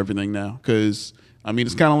to stream everything now. Because, I mean,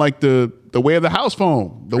 it's kind of like the way of the house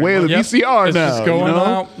phone, the way of the VCR it's now. Just going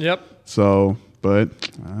out. Yep. So, but,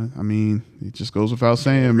 I mean, it just goes without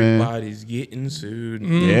saying, man. Everybody's getting sued.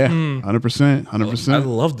 Yeah, 100%. 100%. I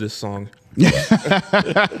love this song.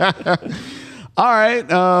 All right,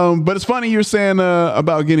 but it's funny you're saying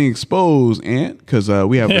about getting exposed, Ant, because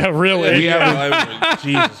we have. Yeah, really. We have.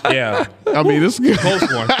 Jesus, yeah. I mean, this is Close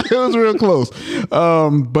one. It was real close.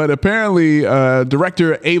 But apparently,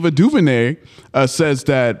 director Ava DuVernay says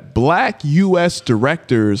that Black U.S.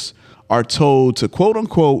 directors are told to, quote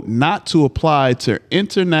unquote, not to apply to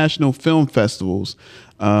international film festivals.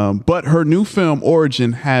 But her new film,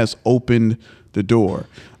 Origin, has opened the door.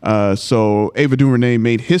 So Ava DuVernay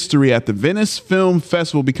made history at the Venice Film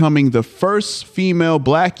Festival, becoming the first female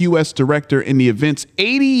Black U.S. director in the event's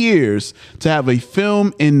 80 years to have a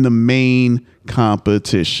film in the main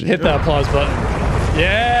competition. Hit that applause button.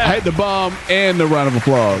 Yeah. I hit the bomb and the round of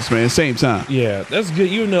applause, man, same time. Yeah, that's good.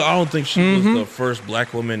 Even though I don't think she was the first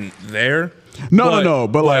black woman there. No,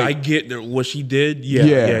 but like I get what she did.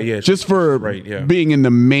 Yeah. Just for being in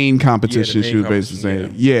the main competition, she was basically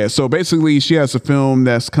saying. Yeah, so basically she has a film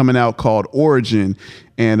that's coming out called Origin.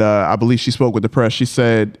 And I believe she spoke with the press. She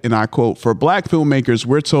said, and I quote, "For Black filmmakers,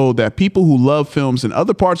 we're told that people who love films in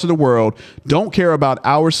other parts of the world don't care about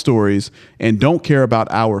our stories and don't care about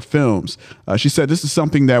our films." She said, "This is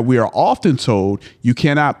something that we are often told. You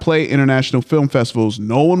cannot play international film festivals.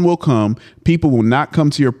 No one will come. People will not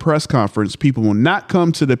come to your press conference. People will not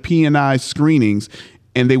come to the P&I screenings,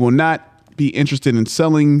 and they will not be interested in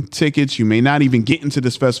selling tickets. You may not even get into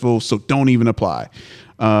this festival, so don't even apply."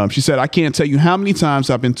 She said, "I can't tell you how many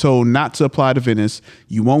times I've been told not to apply to Venice.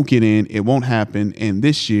 You won't get in. It won't happen. And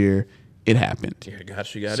this year, it happened." Yeah,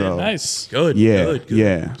 got you. Got So, it. Nice. Good. Yeah, Good.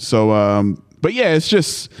 yeah. So, but yeah, it's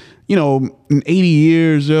just, in 80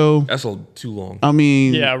 years, yo. That's too long. I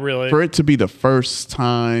mean, Yeah, really. For it to be the first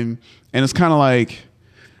time, and it's kind of like,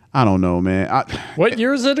 I don't know, man. What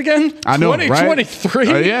year is it again? I know, right?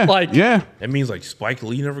 2023? Yeah, Like, yeah. That means like Spike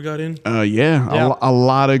Lee never got in. Yeah. A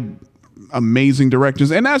lot of amazing directors.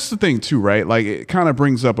 And that's the thing too, right? Like it kind of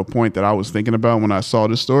brings up a point that I was thinking about when I saw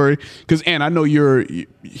this story. Because, Ann, I know you're a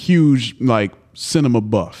huge like cinema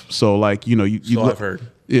buff. So like, you I've heard.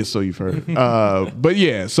 Yeah, so you've heard. But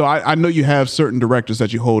yeah, so I know you have certain directors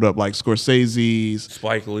that you hold up, like Scorsese's,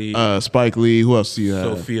 Spike Lee, Spike Lee. Who else do you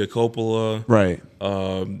have? Sofia Coppola. Right.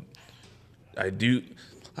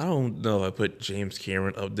 I don't know if I put James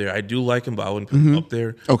Cameron up there. I do like him, but I wouldn't put him up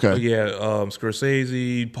there. Okay. But yeah,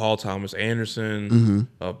 Scorsese, Paul Thomas Anderson,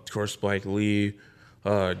 of course, Spike Lee.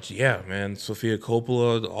 Yeah, man, Sofia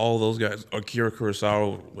Coppola, all those guys. Akira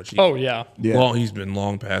Kurosawa, which yeah. Yeah. he's been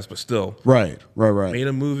long past, but still. Right. Made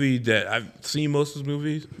a movie that I've seen most of his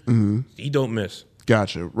movies. He don't miss.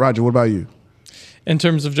 Gotcha. Roger, what about you? In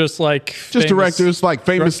terms of just like famous Directors, like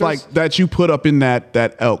famous, directors? like that you put up in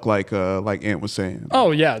that elk, like Ant was saying.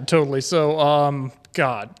 Oh yeah, totally. So,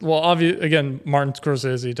 again, Martin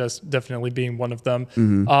Scorsese definitely being one of them.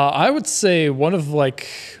 I would say one of like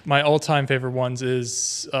my all-time favorite ones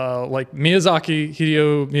is like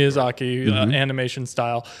Hideo Miyazaki, animation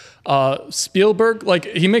style. Spielberg, like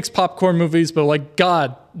he makes popcorn movies, but like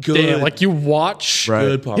God damn, like you watch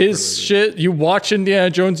Good popcorn his movies. shit, you watch Indiana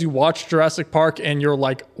Jones, you watch Jurassic Park, and you're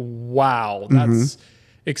like, wow, that's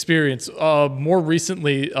experience. More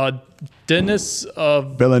recently, Denis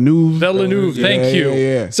Villeneuve. thank you.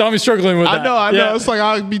 Yeah. So I'm struggling with that. I know. Yeah. It's like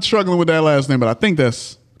I'd be struggling with that last name, but I think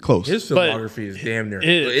that's close. His filmography is damn near. It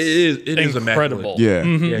is incredible.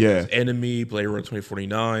 immaculate. Yeah. Enemy, Blade Runner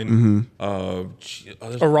 2049,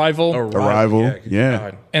 Arrival. Arrival. Yeah.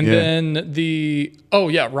 God. And Yeah.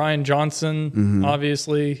 then Ryan Johnson,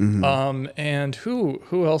 obviously. And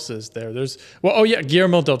who else is there?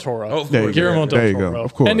 Guillermo del Toro. Oh, of There you course. go. Guillermo There del you go. Toro.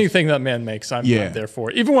 Of course. Anything that man makes, I'm Yeah. not there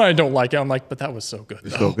for. Even when I don't like it, I'm like, but that was so good.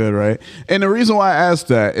 So good, right? And the reason why I asked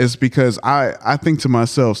that is because I think to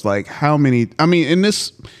myself, like, how many, I mean, in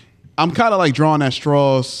this, I'm kind of like drawing at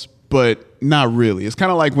straws, but not really. It's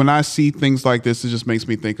kind of like when I see things like this, it just makes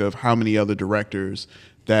me think of how many other directors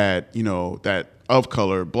that, you know, that of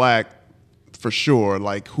color, black for sure,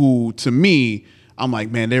 like who to me, I'm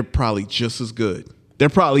like, man, they're probably just as good. They're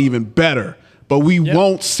probably even better, but we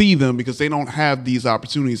won't see them because they don't have these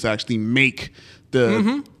opportunities to actually make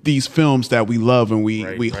these films that we love and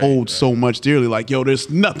we hold so much dearly. Like, yo, there's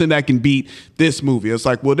nothing that can beat this movie. It's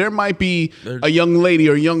like, well, there might be a young lady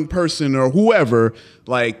or a young person or whoever,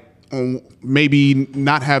 like, maybe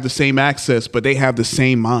not have the same access, but they have the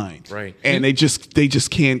same mind. Right. And they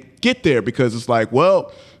just can't get there because it's like,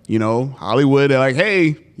 well, you know, Hollywood, they're like,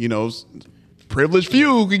 hey, you know, privileged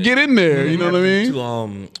few could get in there. You know what I mean?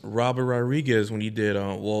 To Robert Rodriguez when he did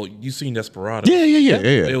you seen Desperado. Yeah.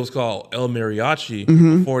 It was called El Mariachi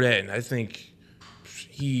before that, and I think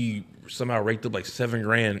he somehow raked up like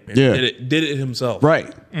 $7,000 and did it himself.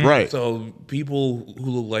 Right. So people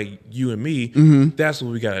who look like you and me, that's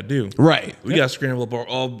what we gotta do. Right. We gotta scramble up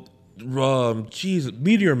our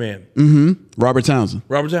Meteor Man. Robert Townsend.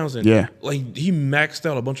 Yeah. Like he maxed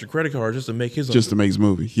out a bunch of credit cards just to make his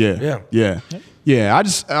movie. Yeah.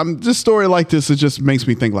 This story like this, it just makes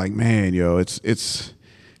me think like, man, yo,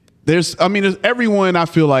 there's everyone I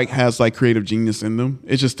feel like has like creative genius in them.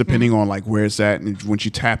 It's just depending on like where it's at and once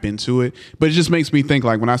you tap into it. But it just makes me think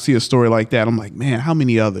like when I see a story like that, I'm like, man, how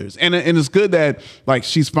many others? And it's good that like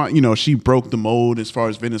she's fine, you know, she broke the mold as far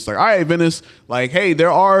as Venice. Like, all right, Venice, like, hey,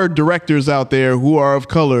 there are directors out there who are of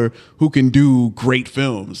color who can do great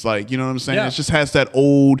films. Like, you know what I'm saying? Yeah. It just has that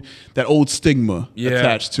old stigma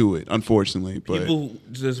attached to it, unfortunately. But people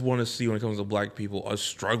just want to see when it comes to black people are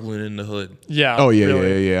struggling in the hood. Yeah. oh yeah,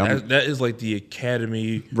 really. yeah. That is like the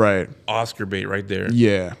Academy Oscar bait right there.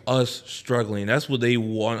 Yeah. Us struggling. That's what they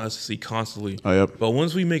want us to see constantly. Oh, yep. But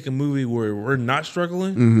once we make a movie where we're not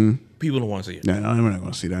struggling, people don't want to see it. No, we're not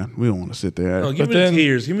going to see that. We don't want to sit there. No, give me the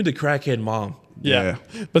tears. Give me the crackhead mom. Yeah.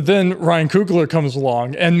 But then Ryan Coogler comes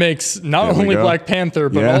along and makes not There we only go. Black Panther,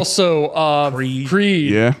 but also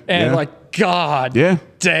Creed. Yeah. And Yeah. like, God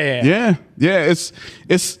damn. Yeah.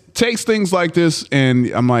 It's takes things like this, and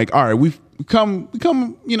I'm like, all right, we've come,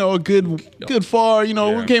 you know, a good far, you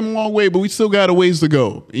know, we came a long way, but we still got a ways to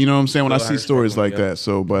go. You know what I'm saying? When I see stories like that.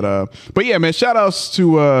 So, but yeah, man, shout outs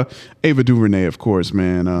to Ava DuVernay, of course,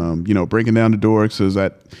 man. You know, breaking down the door, because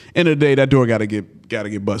at end of the day, that door got to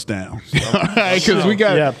get bust down. All right, because we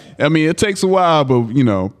got. I mean, it takes a while, but you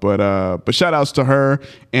know, but shout outs to her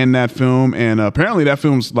and that film, and apparently that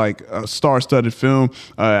film's like a star-studded film.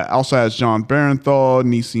 Also has John Barenthal,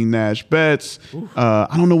 Niecy Nash Betts.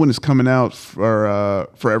 I don't know when it's coming out for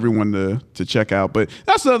everyone to check out, but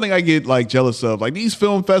that's another thing I get like jealous of. Like these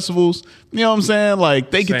film festivals, you know what I'm saying?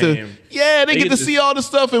 Like they get to get to see all this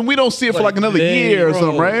stuff, and we don't see it for like another year or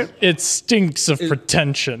something, right? It stinks of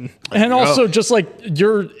pretension. And also just like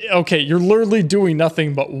you're literally doing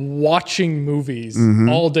nothing but watching movies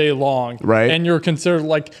all day long. Right. And you're considered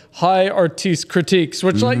like high artiste critiques,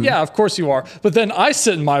 which like, yeah, of course you are. But then I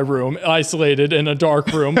sit in my room, isolated in a dark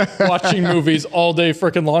room, watching movies all day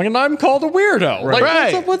freaking long, and I'm called a weirdo. Like,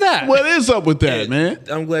 what's up with that? What is up with that, man?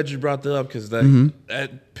 I'm glad you brought that up because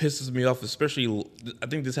that pisses me off, especially I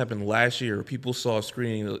think this happened last year. People saw a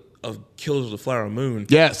screening of Killers of the Flower Moon.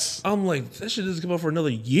 Yes. I'm like, that shit doesn't come out for another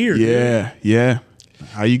year. Yeah.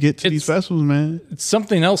 How you get to these festivals, man? It's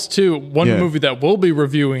something else too. One movie that we'll be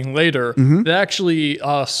reviewing later that actually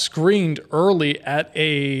screened early at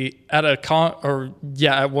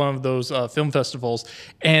one of those film festivals,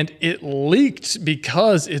 and it leaked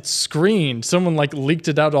because it screened. Someone like leaked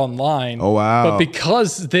it out online. Oh wow! But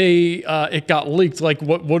because it got leaked, like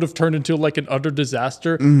what would have turned into like an utter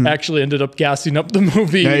disaster, actually ended up gassing up the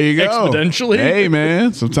movie exponentially. Hey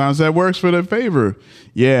man, sometimes that works for their favor.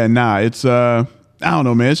 Yeah, it's I don't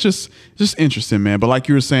know, man. It's just interesting, man. But like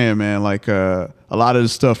you were saying, man, like a lot of the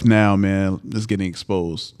stuff now, man, is getting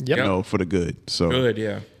exposed. You know, for the good. So good,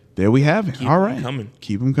 yeah. there we have it. All right.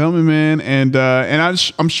 Keep them coming, man. And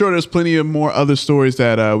I'm sure there's plenty of more other stories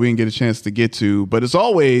that we didn't get a chance to get to. But as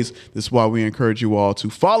always, this is why we encourage you all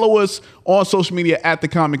to follow us on social media at The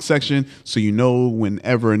Comic Section, so you know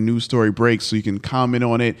whenever a news story breaks, so you can comment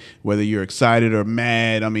on it, whether you're excited or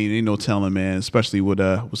mad. I mean, ain't no telling, man, especially with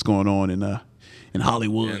what's going on in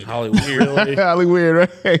Hollywood. Really? Hollywood,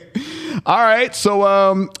 right? All right. So,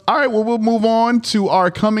 well, we'll move on to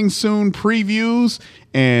our coming soon previews.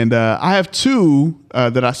 And I have two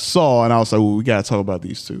that I saw, and I was like, well, we got to talk about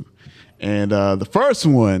these two. And the first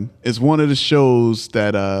one is one of the shows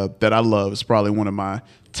that I love. It's probably one of my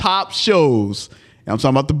top shows. And I'm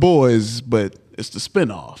talking about The Boys, but it's the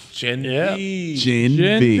spinoff. Gen V. Gen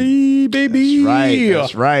V, baby.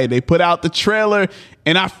 That's right. They put out the trailer,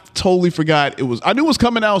 and I totally forgot I knew it was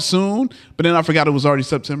coming out soon, but then I forgot it was already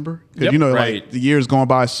September. Because, like, the year's going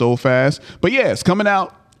by so fast. But yeah, it's coming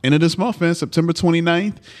out end of this month, man, September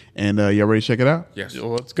 29th. And y'all ready to check it out? Yes.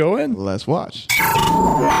 Let's go in. Let's watch.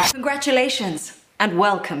 Congratulations, and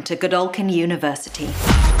welcome to Godolphin University.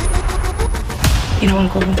 You know when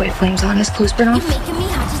golden boy flames on, his clothes burn off? You're making me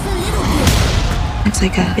hot just a little bit. It's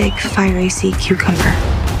like a big fiery sea cucumber.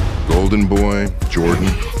 Golden Boy,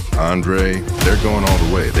 Jordan, Andre, they're going all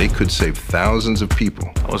the way. They could save thousands of people.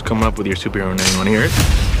 I was coming up with your superhero name. Want to hear it?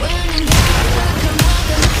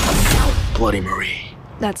 Bloody Marie.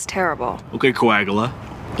 That's terrible. Okay, Coagula.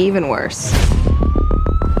 Even worse.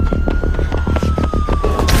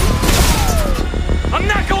 I'm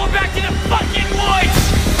not going back to the fucking woods!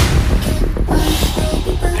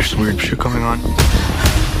 There's some weird shit going on.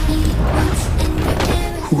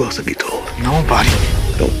 Who else have you told? Nobody.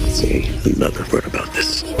 Don't say another word about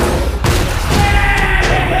this.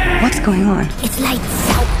 What's going on? It's lights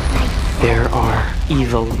out. There are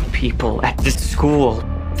evil people at this school.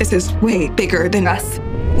 This is way bigger than us.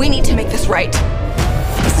 We need to make this right.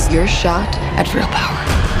 This is your shot at real power.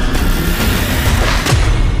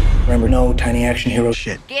 Remember, no tiny action hero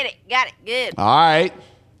shit. Get it. Got it. Good. All right.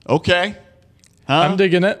 Okay. Huh? I'm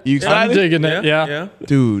digging it. You excited? I'm digging it. Yeah.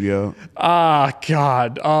 Dude, yo.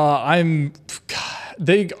 God.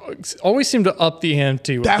 They always seem to up the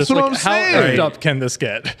ante with That's this. what Like, I'm how saying. effed up can this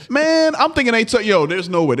get? Man, I'm thinking there's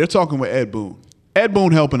no way. They're talking with Ed Boon. Ed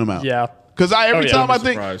Boon helping them out. Yeah. Because every time I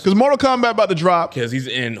think, because Mortal Kombat about to drop. Because he's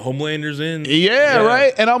in, Homelander's in. Yeah,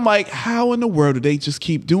 right? And I'm like, how in the world do they just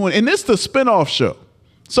keep doing? And this is the spinoff show.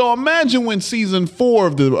 So imagine when season 4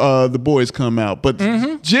 of the Boys come out. But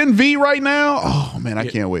Gen V right now, oh man, I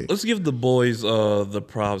can't wait. Let's give the boys the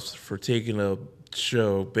props for taking a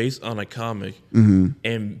show based on a comic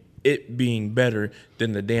and it being better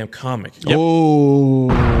than the damn comic. Yep. Oh,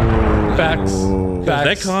 Facts.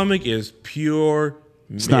 That comic is pure.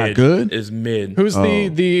 It's not good. Is mid. Who's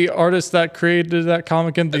the artist that created that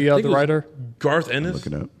comic and the writer? Garth Ennis. Look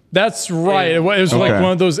it up. That's right. It was like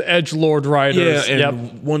one of those edgelord writers. Yeah,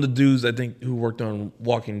 and one of the dudes I think who worked on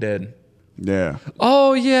Walking Dead. Yeah.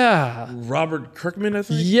 Oh yeah. Robert Kirkman, I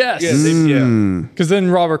think. Yes. Yeah. Because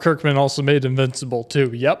then Robert Kirkman also made Invincible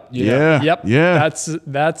too. Yep. Yeah. Yep. Yeah.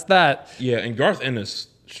 That's that. Yeah, and Garth Ennis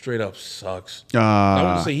straight up sucks. I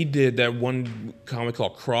want to say he did that one comic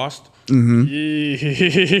called Crossed. I'm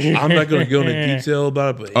not going to go into detail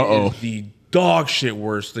about it, but it is the dog shit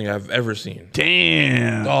worst thing I've ever seen.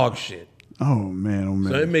 Damn. Dog shit. Oh man.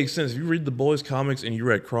 So it makes sense. If you read the Boys comics and you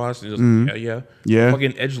read Crossed, it's just Yeah.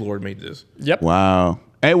 Fucking edgelord made this. Yep. Wow.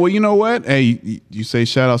 Hey, well, you know what? Hey, you say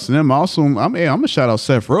shout outs to them. Also, I'm gonna shout out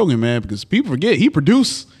Seth Rogen, man, because people forget he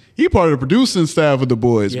part of the producing staff of the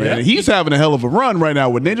Boys, man. And he's having a hell of a run right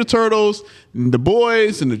now with Ninja Turtles, and the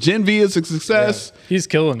Boys, and the Gen V is a success. Yeah. He's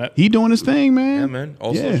killing it. He doing his thing, man. Yeah, man.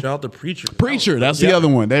 Also, shout out to Preacher. Preacher, that's the other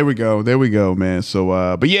one. There we go, man.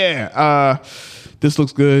 So, but yeah, this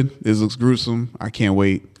looks good. This looks gruesome. I can't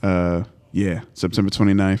wait. September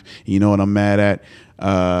 29th. You know what I'm mad at?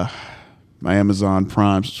 My Amazon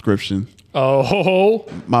Prime subscription. Oh.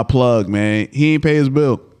 My plug, man. He ain't pay his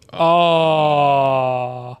bill.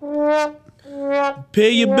 Oh.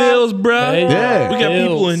 Pay your bills, bro. Yeah. We got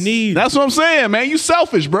people in need. That's what I'm saying, man. You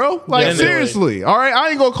selfish, bro. Like, Yeah, seriously. All right. I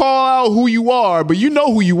ain't going to call out who you are, but you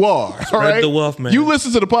know who you are. All right. the wealth, man. You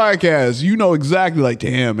listen to the podcast. You know exactly, like,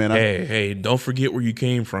 damn, man. Hey, don't forget where you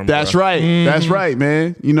came from. That's bro. right. That's right,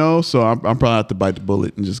 man. You know, so I'm probably have to bite the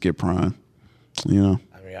bullet and just get Prime. You know.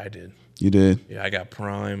 I mean, I did. You did? Yeah, I got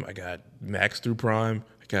Prime. I got Max through Prime.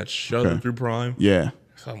 I got Shudder through Prime. Yeah.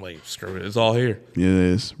 So I'm like, screw it. It's all here. It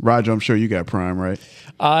is. Roger, I'm sure you got Prime, right?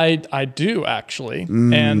 I do actually.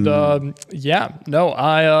 And on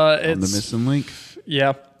the missing link.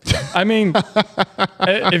 Yeah. I mean,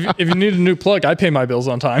 if you need a new plug, I pay my bills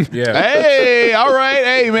on time. Yeah. Hey, all right.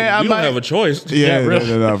 Hey, man. You don't have a choice. Yeah,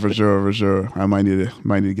 really. no, for sure. I might need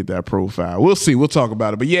to get that profile. We'll see. We'll talk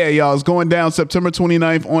about it. But yeah, y'all, it's going down September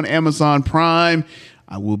 29th on Amazon Prime.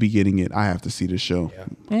 I will be getting it. I have to see this show.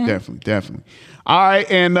 Yeah. Definitely. All right,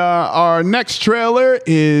 and our next trailer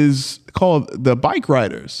is called The Bike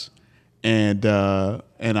Riders. And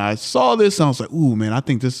I saw this and I was like, ooh, man, I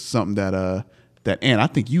think this is something that I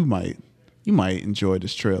think you might enjoy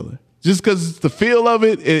this trailer. Just because it's the feel of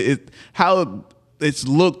it, how it's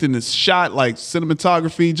looked and it's shot, like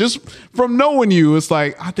cinematography. Just from knowing you, it's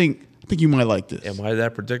like I think you might like this. Am I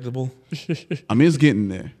that predictable? I mean, it's getting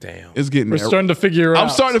there. Damn. It's getting We're there. starting to figure out. I'm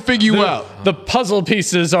starting to figure you out. The puzzle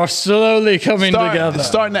pieces are slowly coming together. It's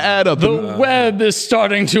starting to add up. The web is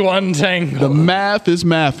starting to untangle. The math is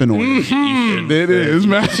mathing on it. It is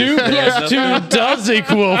math. 2 + 2 does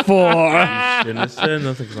equal 4. Shouldn't have said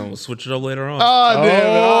nothing because I'm going to switch it up later on. Oh, damn it.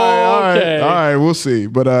 All right. Okay. All right, we'll see.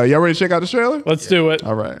 But y'all ready to check out the trailer? Let's do it.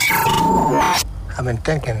 All right. I've been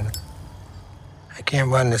thinking, I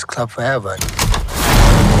can't run this club forever.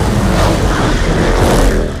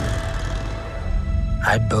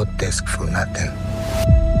 I built this from nothing.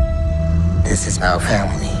 This is our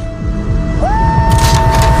family.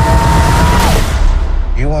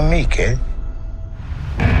 You and me, kid.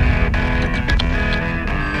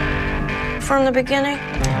 From the beginning?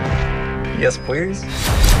 Yes, please.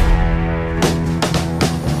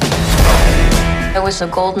 It was the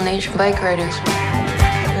golden age of bike riders.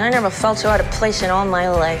 And I never felt so out of place in all my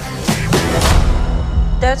life.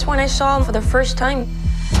 That's when I saw him for the first time.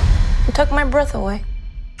 It took my breath away.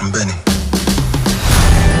 I'm Benny.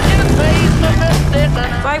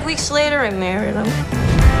 5 weeks later, I married him.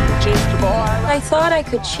 I thought I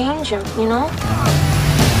could change him, you know?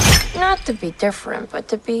 Not to be different, but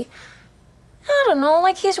to be, I don't know,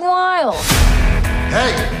 like he's wild.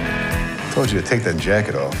 Hey! I told you to take that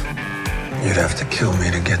jacket off. You'd have to kill me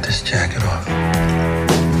to get this jacket off.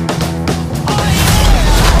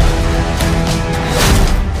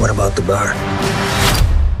 What about the bar?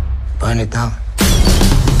 Burn it down.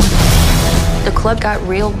 The club got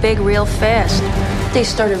real big real fast. They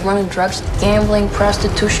started running drugs, gambling,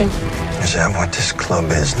 prostitution. Is that what this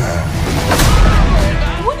club is now?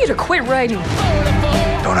 I want you to quit writing.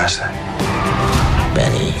 Don't ask that.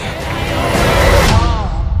 Benny.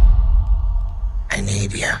 I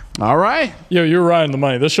need you. All right. Yo, you're right on the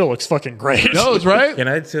money. This show looks fucking great. No, it's right. Can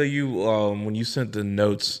I tell you, when you sent the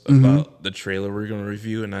notes about the trailer we're going to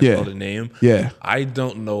review and I saw the name? Yeah. I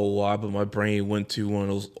don't know why, but my brain went to one of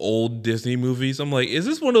those old Disney movies. I'm like, is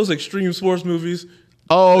this one of those extreme sports movies?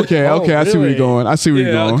 Oh, okay. Okay. I see where you're going. I see where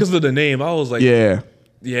you're going. Because of the name. I was like, yeah.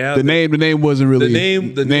 The name wasn't really.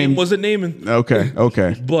 The name wasn't naming.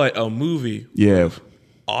 Okay. But a movie. Yeah.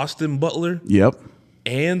 Austin Butler. Yep.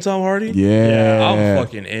 And Tom Hardy? Yeah. I'm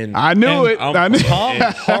fucking in. I knew it. Tom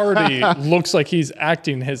Hardy looks like he's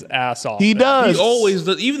acting his ass off. He does. He always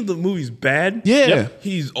does. Even the movie's bad. Yeah.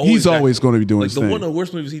 He's always going to be doing like his the thing. one of the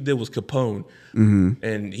worst movies he did was Capone.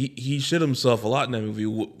 And he shit himself a lot in that movie,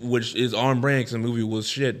 which is on brand because the movie was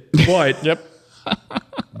shit. But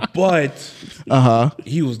but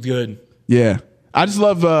he was good. Yeah. I just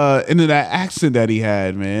love into that accent that he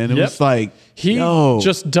had, man. It was like he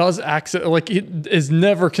just does accent, like it is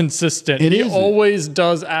never consistent. He always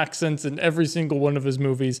does accents in every single one of his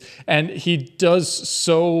movies, and he does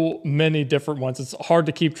so many different ones. It's hard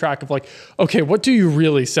to keep track of. Like, okay, what do you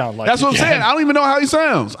really sound like? That's what I'm saying. I don't even know how he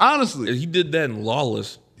sounds, honestly. He did that in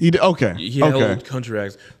Lawless. He did, okay. He had old country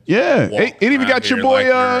accents. Yeah, it even got your boy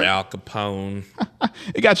like Al Capone.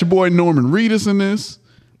 It got your boy Norman Reedus in this.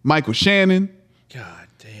 Michael Shannon. God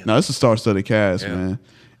damn. No, it's a star-studded cast, man.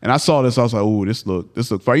 And I saw this, I was like, "Ooh, this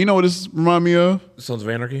look fire." You know what this remind me of? Sons of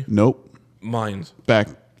Anarchy. Nope. Mines. Back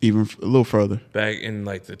even a little further. Back in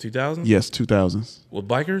like the 2000s. Yes, 2000s. With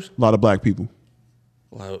bikers. A lot of black people.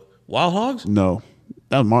 Wild Hogs. No,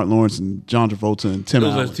 that was Martin Lawrence and John Travolta and Tim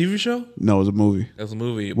Allen. Was that a TV show? No, it was a movie. It was a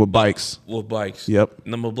movie with bikes. With bikes. Yep.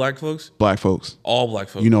 Number of black folks. Black folks. All black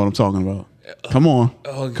folks. You know what I'm talking about. Come on.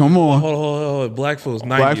 Come on. Hold on. Black folks.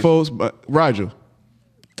 90s. Black folks. But Rigel.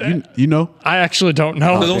 You know? I actually don't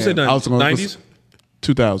know. Don't say 90s.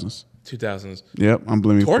 2000s. 2000s. Yep. I'm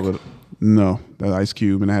blaming Torque? for it. No, that Ice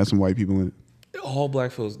Cube, and it had some white people in it. All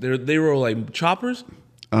black folks. They were like choppers.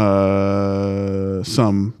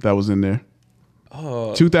 Some that was in there.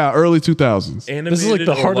 Early 2000s. Animated this is like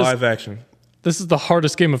the hardest live action. This is the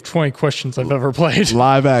hardest game of 20 questions I've ever played.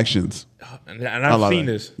 Live actions. And I've seen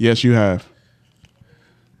this. Yes, you have.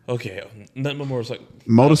 Okay, nothing more. Like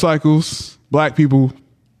motorcycles, black people.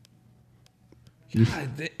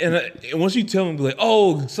 And once you tell me, be like,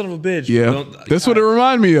 "Oh, son of a bitch!" Yeah, that's what it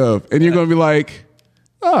reminded me of. And you're gonna be like,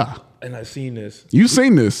 And I've seen this. You've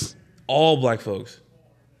seen this. All black folks.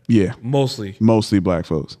 Yeah, mostly black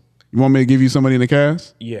folks. You want me to give you somebody in the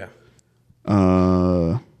cast? Yeah.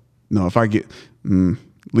 No, if I get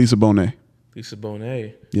Lisa Bonet. Lisa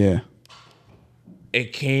Bonet. Yeah.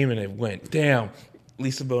 It came and it went. Damn.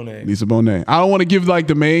 Lisa Bonet. Lisa Bonet. I don't want to give like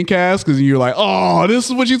the main cast because you're like, oh, this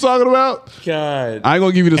is what you're talking about. God. I ain't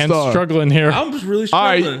gonna give you the and star. Struggling here. I'm just really All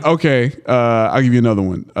struggling. right. Okay. I'll give you another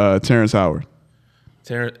one. Terrence Howard.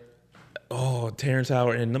 Terrence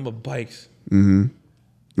Howard and number bikes. Mm-hmm.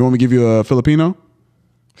 You want me to give you a Filipino?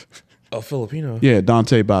 A Filipino. Yeah,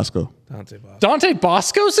 Dante Bosco. Dante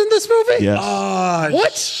Bosco's in this movie? Yes.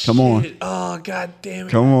 What? Come on. Oh, God damn it.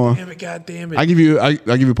 Come on. God damn it. I give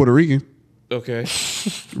you Puerto Rican. Okay.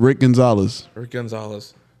 Rick Gonzalez. Rick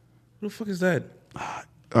Gonzalez. Who the fuck is that?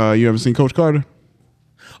 You ever seen Coach Carter?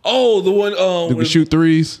 Oh, the one Who could shoot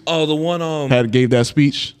threes. Oh, the one gave that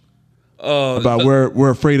speech about we're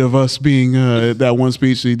afraid of us being that one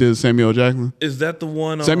speech he did to Samuel L. Jackson. Is that the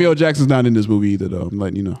one Samuel L. Jackson's not in this movie either though. I'm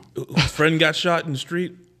letting you know. His friend got shot in the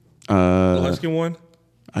street? The light-skinned one?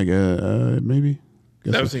 I guess maybe.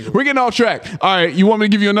 That was We're getting off track. All right, you want me to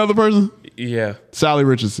give you another person? Yeah. Sally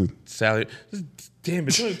Richardson. Sally. Damn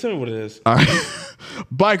it. Tell me what it is. All right.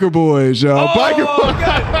 Biker Boys, y'all. Biker Boys.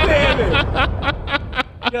 God damn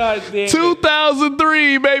it. God damn it.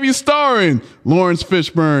 2003, baby, starring Lawrence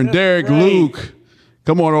Fishburne, Derek Luke.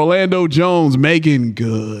 Come on, Orlando Jones, Megan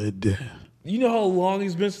Good. You know how long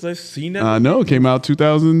it's been since I've seen that? I know. It came out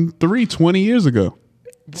 2003, 20 years ago.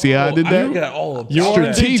 See how I did that? I got all of You are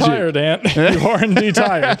indeed tired, Ant. You are indeed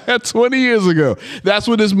tired. 20 years ago. That's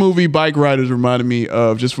what this movie Bike Riders reminded me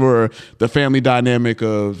of, just for the family dynamic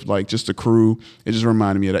of like just the crew. It just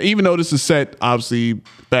reminded me of that. Even though this is set obviously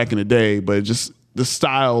back in the day, but just the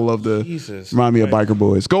style of the remind me of Biker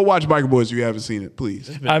Boys. Go watch Biker Boys if you haven't seen it,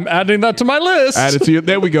 please. I'm adding that to my list. Add it to your,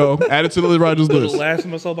 there we go. Add it to the Rogers list. The last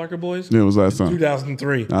time I saw Biker Boys? Yeah, it was last time.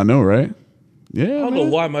 2003. I know, right? Yeah, I don't know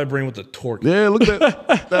why my brain went to torque. Yeah, look at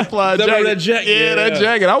that fly jacket. That jacket. Yeah, that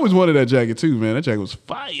jacket. I always wanted that jacket too, man. That jacket was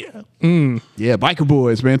fire. Yeah, Biker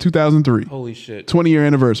Boys, man, 2003. Holy shit. 20-year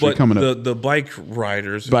anniversary coming up. The Bike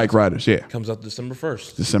Riders. Bike Riders, yeah. Comes out December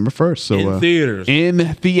 1st. December 1st. So in theaters.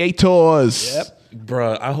 In theaters. Yep.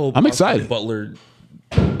 Bruh, I hope I'm excited. Butler,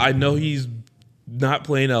 I know he's not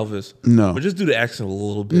playing Elvis. No. But just do the accent a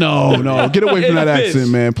little bit. No. Get away from that accent,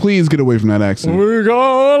 man. Please get away from that accent. We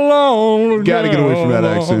go alone. Gotta get away from that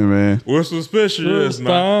accent, man. We're suspicious.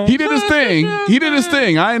 Man. He did his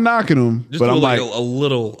thing. I ain't knocking him. Just but do I'm like like a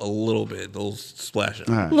little bit. Those splashing.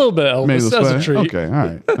 All right. A little bit Elvis. Maybe That's a treat. Okay,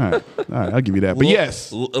 all right. I'll give you that. But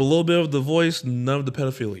yes. A little bit of the voice, none of the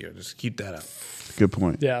pedophilia. Just keep that out. Good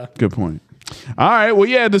point. Yeah. Good point. All right. Well,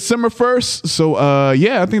 yeah, December 1st. So, I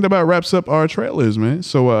think that about wraps up our trailers, man.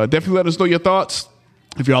 So, definitely let us know your thoughts.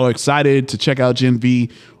 If y'all are excited to check out Gen V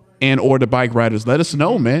and or the Bike Riders, let us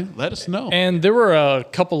know, man. Let us know. And there were a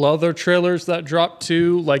couple other trailers that dropped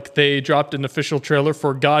too. Like they dropped an official trailer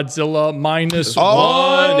for Godzilla -1.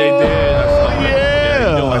 Oh, they did. Yeah.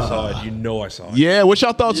 You know I saw it. Yeah. What's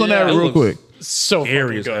y'all thoughts on that real quick? So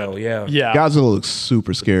scary as hell, yeah. Godzilla looks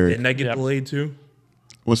super scary. Didn't that get delayed too?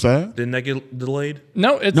 What's that? Didn't that get delayed?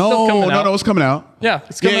 No, it's still coming out. No, it's coming out. Yeah,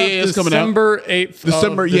 it's coming out it's coming out. December 8th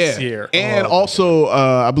of this year. And also,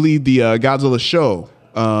 I believe the Godzilla show,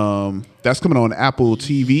 that's coming on Apple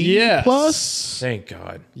TV Plus. Thank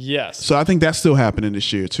God. Yes. So I think that's still happening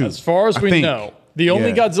this year too. As far as we know. The only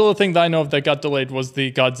Yeah. Godzilla thing that I know of that got delayed was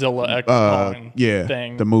the Godzilla X Kong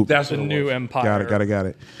thing. the movie. That's the new Empire. Got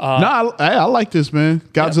it. I like this, man.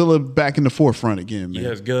 Godzilla back in the forefront again, man. Yeah,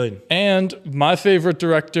 it's good. And my favorite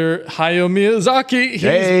director, Hayao Miyazaki, he's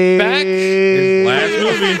back. His last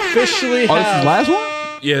movie. Officially this is his last one?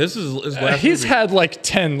 Yeah, this is his last He's movie. had like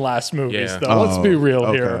 10 last movies, Yeah. though. Let's be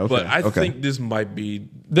real here. But I think this might be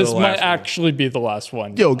This the might last one. actually be the last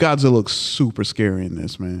one. Yo, Godzilla looks super scary in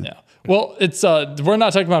this, man. Yeah. Well, it's we're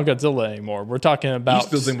not talking about Godzilla anymore. We're talking about You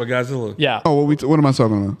still think about Godzilla? Yeah. Oh, what am I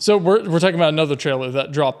talking about? So we're talking about another trailer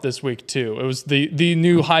that dropped this week too. It was the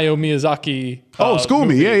new Hayao Miyazaki. School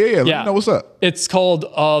movie. me. Yeah. Let me know what's up. It's called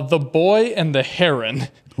The Boy and the Heron.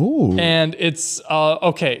 Ooh. And it's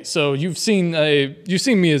okay. So you've seen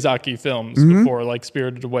Miyazaki films before, like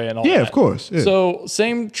Spirited Away and all that. Yeah, of course. Yeah. So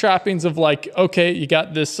same trappings of like, okay, you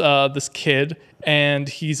got this kid, and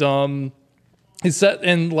he's set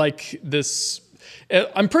in like this.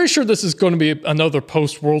 I'm pretty sure this is going to be another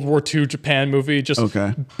post World War II Japan movie, just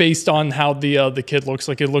based on how the kid looks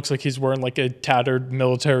like. It looks like he's wearing like a tattered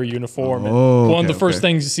military uniform. And one of the first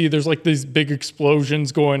things you see, there's like these big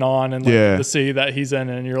explosions going on in like the city that he's in,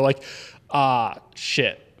 and you're like,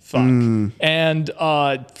 shit, fuck. And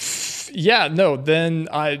then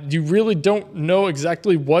you really don't know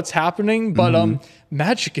exactly what's happening, but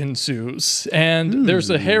magic ensues, and there's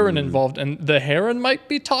a heron involved, and the heron might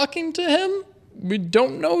be talking to him. We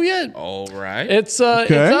don't know yet. All right. It's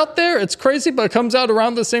out there. It's crazy, but it comes out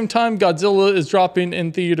around the same time Godzilla is dropping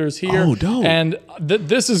in theaters here. Oh, dope. And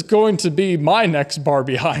this is going to be my next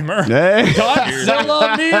Barbieheimer. Hey.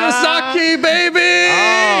 Godzilla Miyazaki, baby!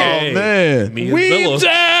 Oh, man. We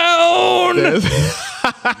down!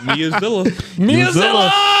 Miyazilla.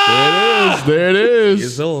 There it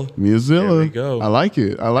is. Miyazilla. There we go. I like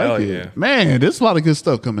it. Yeah. Man, there's a lot of good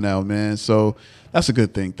stuff coming out, man. So that's a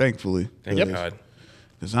good thing, thankfully. Thank God.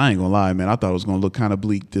 Because I ain't gonna lie, man. I thought it was gonna look kind of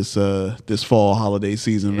bleak this fall holiday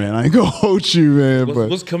season, man. I ain't gonna hold you, man.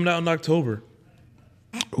 What's coming out in October?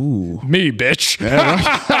 Ooh, me, bitch.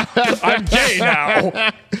 I'm gay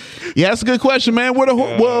now. Yeah, that's a good question, man. Damn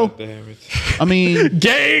it. I mean,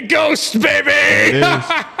 gay ghost, baby.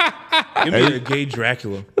 Give me a gay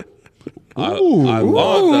Dracula. I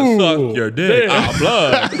want to suck your dick.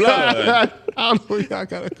 Blood. I don't know. I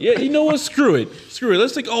gotta. Yeah, you know what? Screw it.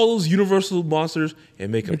 Let's take all those Universal monsters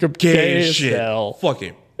and make them gay as shit. Hell. Fuck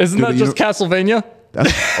it. Isn't that just Castlevania?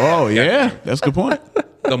 Yeah, that's a good point.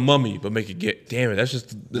 The Mummy, but make it gay. Damn it, that's just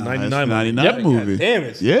the 99 movie. Damn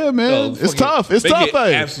it. Yeah, man. It's tough. It's tough,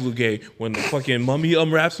 hey. Absolute gay. When the fucking mummy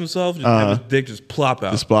unwraps himself, just have his dick just plop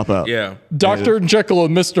out. Yeah. Dr. Jekyll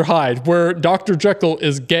and Mr. Hyde, where Dr. Jekyll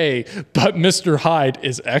is gay, but Mr. Hyde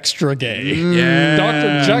is extra gay. Yeah.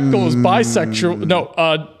 Dr. Jekyll is bisexual.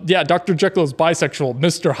 Dr. Jekyll is bisexual.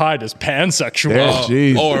 Mr. Hyde is pansexual.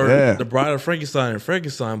 The Bride of Frankenstein and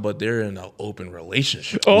Frankenstein, but they're in an open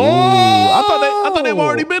relationship. I thought they've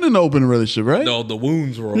already been in an open relationship, right? No, the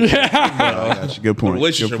wounds were open. That's a good point.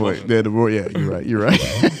 Relationship good point. You're right.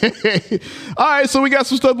 All right, so we got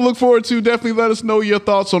some stuff to look forward to. Definitely let us know your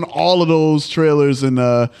thoughts on all of those trailers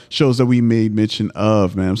and shows that we made mention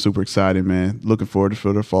of, man. I'm super excited, man. Looking forward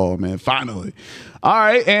to the fall, man. Finally. All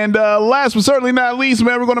right, and last but certainly not least,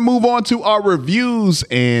 man, we're going to move on to our reviews,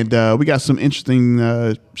 and we got some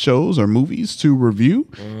interesting shows or movies to review,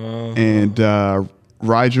 and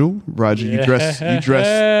Rigel, you dress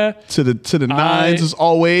to the nines as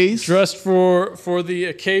always. Dressed for the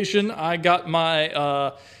occasion. I got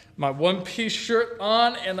my my one-piece shirt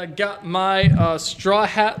on, and I got my Straw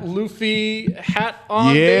Hat Luffy hat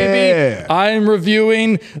on, baby. I am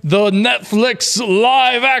reviewing the Netflix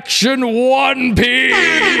live-action One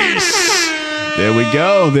Piece.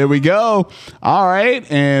 There we go. All right.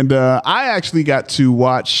 And I actually got to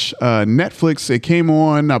watch Netflix. It came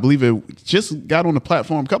on, I believe it just got on the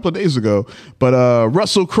platform a couple of days ago. But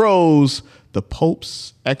Russell Crowe's The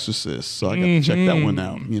Pope's Exorcist. So I got to check that one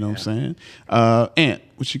out. You know what I'm saying? Ant,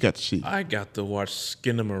 what you got to see? I got to watch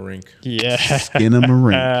Skinamarink. Yeah.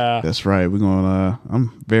 Skinamarink. That's right. We're going to,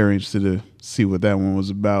 I'm very interested to see what that one was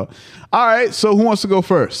about. All right. So who wants to go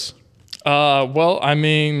first? Well, I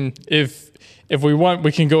mean, if we want,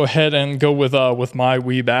 we can go ahead and go with my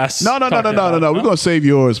weeb ass. No. We're gonna save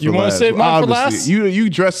yours for last. You want to save mine for last? You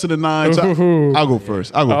dress to the nines. I'll go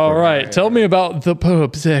first. All right. Tell me about the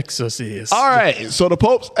Pope's Exorcist. All right. So the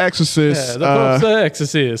Pope's Exorcist. Yeah, the Pope's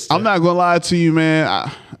Exorcist. I'm not gonna lie to you, man.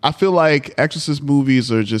 I feel like Exorcist movies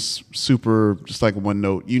are just super, just like one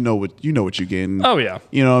note. You know what you're getting. Oh yeah.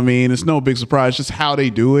 You know what I mean? It's no big surprise. Just how they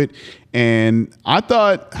do it. And I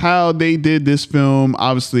thought how they did this film.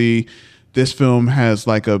 Obviously, this film has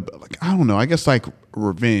I don't know, I guess like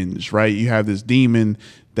revenge, right? You have this demon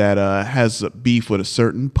that has a beef with a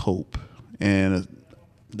certain pope, and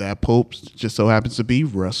that pope just so happens to be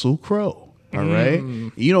Russell Crowe. All right,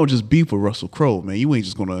 you don't just beef with Russell Crowe, man. You ain't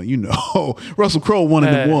just gonna, Russell Crowe one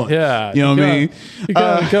of the ones. Yeah, you know what I mean. You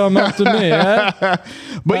gotta come up to me, huh?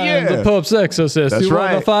 But the Pope's Exorcist. That's you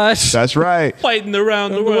right. Wanna fight? That's right. Fighting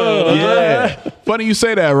around the world. Yeah. Funny you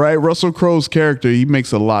say that, right? Russell Crowe's character, he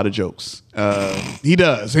makes a lot of jokes. He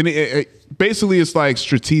does, and basically it's like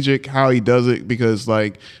strategic how he does it, because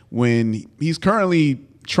like when he's currently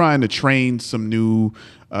trying to train some new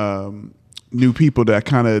people that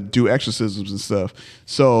kind of do exorcisms and stuff.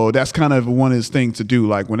 So that's kind of one of his things to do.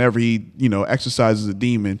 Like whenever he, exorcises a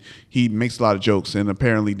demon, he makes a lot of jokes, and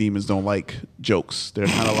apparently demons don't like jokes. They're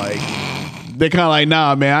kind of like, they're kind of like,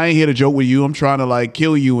 nah, man, I ain't here to joke with you. I'm trying to like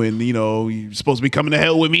kill you, and you know, you're supposed to be coming to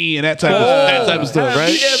hell with me and that type of stuff,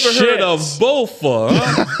 right? You ever heard of Bofa?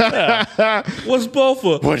 Huh? What's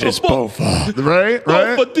Bofa? What is Bofa? Right?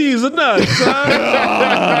 Bofa these are nuts,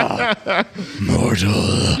 huh? Mortal.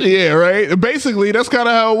 Yeah, right. Basically, that's kind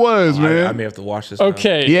of how it was, man. I may have to watch this.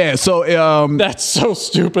 Okay. Yeah. So that's so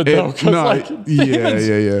stupid though.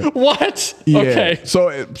 Yeah. What? Yeah. Okay.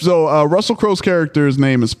 So Russell Crowe's character's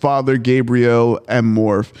name is Father Gabriel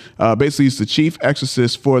Amorth. Basically, he's the chief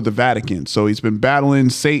exorcist for the Vatican. So he's been battling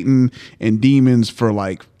Satan and demons for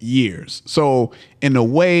like years. So in a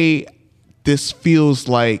way, this feels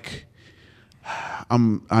like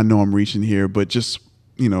I know I'm reaching here, but just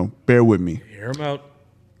bear with me. Hear him out.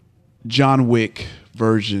 John Wick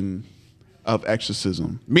version of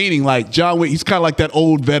exorcism, meaning like John Wick, he's kind of like that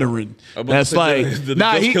old veteran that's like,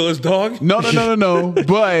 he kill his dog. No,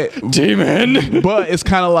 but demon. But it's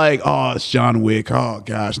kind of like, oh, it's John Wick. Oh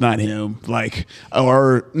gosh, not him. Like,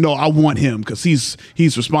 or no, I want him because he's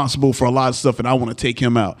responsible for a lot of stuff, and I want to take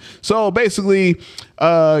him out. So basically,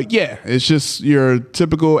 it's just your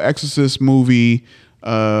typical exorcist movie.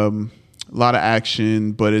 A lot of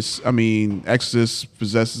action, but exorcist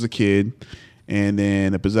possesses a kid. And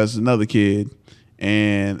then it possesses another kid.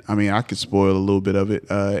 And I could spoil a little bit of it.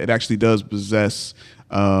 It actually does possess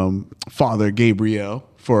Father Gabriel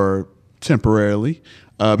for temporarily.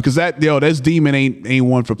 Because this demon ain't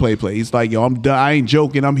one for play. He's like, yo, I'm done. I ain't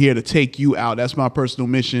joking. I'm here to take you out. That's my personal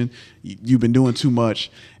mission. You've been doing too much.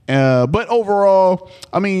 But overall,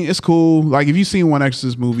 it's cool. Like if you've seen one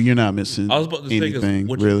Exorcist movie, you're not missing. I was about to anything, say,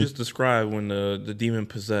 what really. you just described when the demon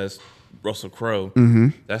possessed Russell Crowe. Mm-hmm.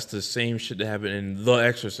 That's the same shit that happened in The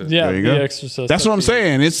Exorcist. Yeah, there you The go. Exorcist. That's what I'm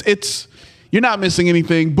saying. It's you're not missing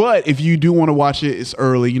anything. But if you do want to watch it, it's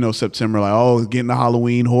early, September. Like, getting the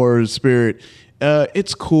Halloween horror spirit.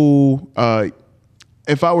 It's cool.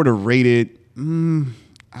 If I were to rate it,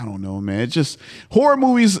 I don't know, man. It's just horror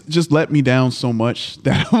movies just let me down so much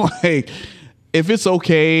that I'm like, if it's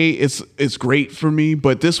okay, it's great for me.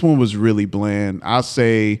 But this one was really bland.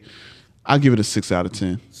 I'll give it a 6 out of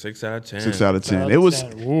 10. 6 out of 10. 6 out of 10.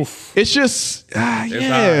 Oof. It's just,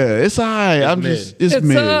 it's high. It's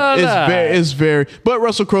mid. It's very. But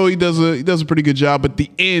Russell Crowe, he does a pretty good job. But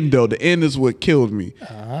the end is what killed me.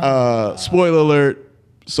 Spoiler alert.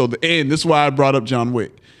 So the end. This is why I brought up John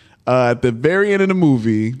Wick. At the very end of the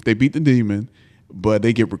movie, they beat the demon, but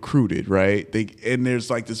they get recruited, right? And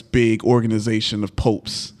there's like this big organization of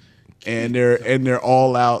popes. And they're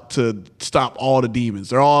all out to stop all the demons.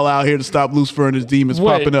 They're all out here to stop Lucifer and his demons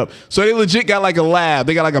popping up. So they legit got like a lab.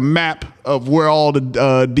 They got like a map of where all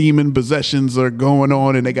the demon possessions are going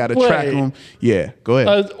on, and they got to track them. Yeah, go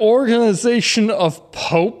ahead. An organization of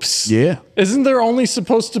popes? Yeah. Isn't there only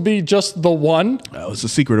supposed to be just the one? It's a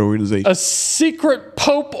secret organization. A secret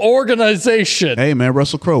pope organization. Hey, man,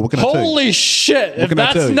 Russell Crowe, what can I tell you? Holy shit. If can I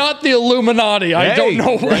tell that's you? not the Illuminati, I don't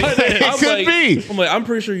know what it is. I'm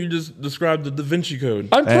pretty sure you just described the Da Vinci Code.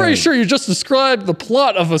 I'm pretty sure you just described the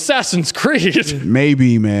plot of Assassin's Creed.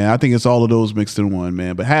 Maybe, man. I think it's all of those mixed in one,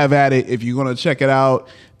 man. But have at it. If you're going to check it out,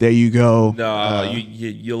 there you go. No,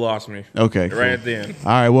 you lost me. Okay. Right at the end.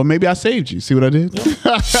 All right. Well, maybe I saved you. See what I did?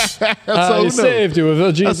 You saved you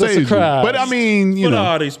with Jesus Christ. But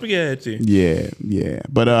spaghetti. Yeah.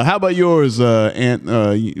 But how about yours, Ant?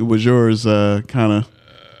 Was yours kind of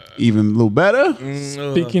even a little better?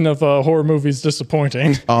 Speaking of horror movies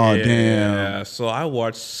disappointing. Oh, yeah, damn. So I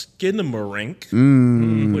watched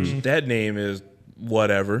Skinamarink, which that name is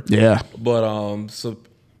whatever. Yeah. But so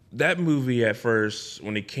that movie at first,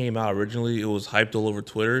 when it came out originally, it was hyped all over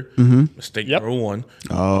Twitter. Mistake number one.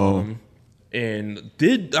 Oh.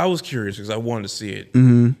 I was curious because I wanted to see it.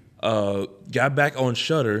 Got back on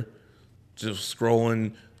Shudder, just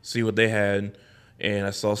scrolling, see what they had. And I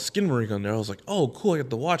saw Skinamarink on there. I was like, oh, cool, I get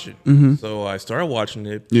to watch it. So I started watching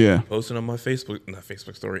it. Yeah. Posting on my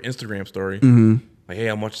Instagram story. Like, hey,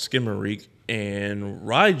 I'm watching Skinamarink. And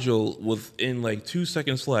Rigel, within like 2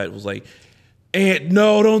 seconds flat, was like, Ant,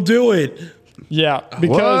 no, don't do it. Yeah,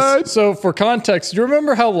 because, so for context, you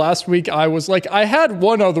remember how last week I was like, I had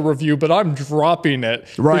one other review, but I'm dropping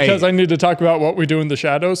it. Right. Because I need to talk about What We Do in the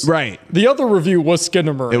Shadows. Right. The other review was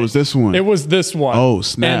Skinamarink. It was this one. It was this one. Oh,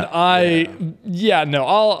 snap. And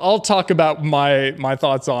I'll talk about my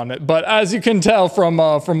thoughts on it. But as you can tell from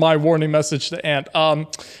my warning message to Ant,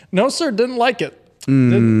 no, sir, didn't like it.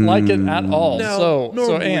 Didn't like it at all. Now,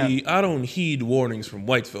 normally, Ant. I don't heed warnings from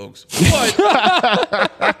white folks,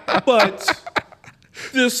 but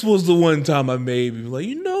this was the one time I maybe like,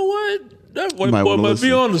 you know what? that white boy might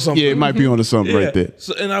be on to something. Yeah, it might be on to something right there.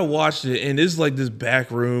 So, and I watched it, and it's like this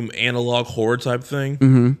backroom analog horror type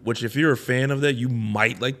thing, which if you're a fan of that, you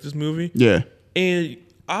might like this movie. Yeah. And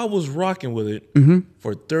I was rocking with it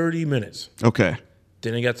for 30 minutes. Okay.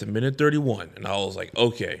 Then it got to minute 31, and I was like,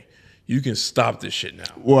 okay, you can stop this shit now.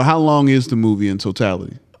 Well, how long is the movie in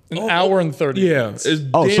totality? An hour and 30 minutes.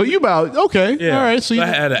 So you about, okay. Yeah. All right. So you I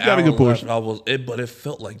had got a good portion. But it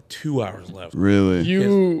felt like 2 hours left. Really?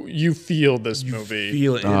 You feel this movie.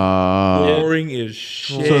 Feel it. Boring as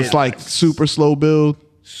shit. So it's like super slow build?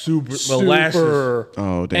 Super molasses.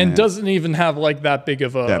 Oh, damn. And doesn't even have like that big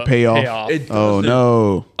of a that payoff. Oh,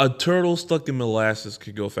 no. A turtle stuck in molasses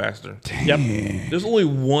could go faster. Yep. There's only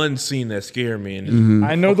one scene that scared me. And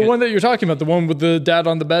I know the one that you're talking about, the one with the dad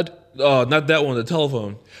on the bed. Not that one, the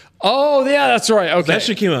telephone. Oh, yeah, that's right. Okay. That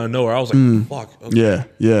shit came out of nowhere. I was like, fuck. Okay. Yeah,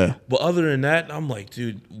 yeah. But other than that, I'm like,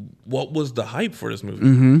 dude, what was the hype for this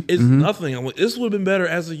movie? It's nothing. I'm like, this would have been better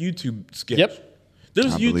as a YouTube sketch. Yep.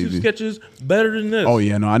 There's YouTube sketches better than this. Oh,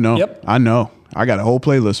 yeah, no, I know. Yep. I know. I got a whole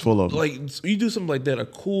playlist full of them. Like, so you do something like that, a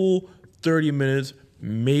cool 30 minutes,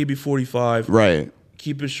 maybe 45. Right.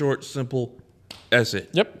 Keep it short, simple. That's it.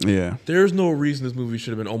 Yep. Yeah. There's no reason this movie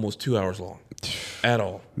should have been almost 2 hours long. At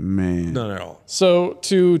all. Man. None at all. So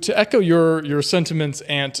to echo your sentiments,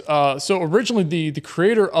 Ant, so originally the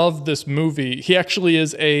creator of this movie, he actually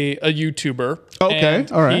is a YouTuber. Okay.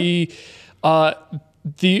 All right. He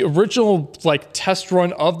the original like test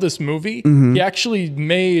run of this movie, he actually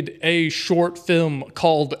made a short film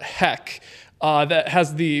called Heck. That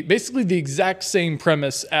has basically the exact same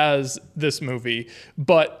premise as this movie,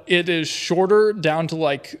 but it is shorter down to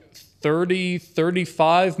like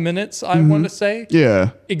 35 minutes, I want to say. Yeah.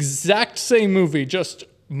 Exact same movie, just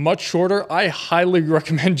much shorter. I highly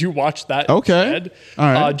recommend you watch that instead.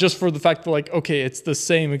 All right. Just for the fact that, like, okay, it's the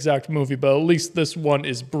same exact movie, but at least this one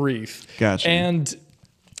is brief. Gotcha. And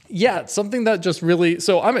yeah, it's something that just really,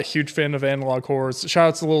 so I'm a huge fan of analog horrors. Shout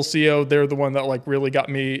out to Little CO. They're the one that like really got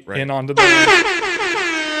me in onto that.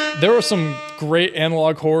 There are some great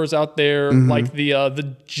analog horrors out there, like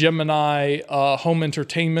the Gemini home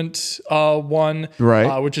entertainment one,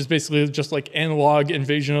 right? Which is basically just like analog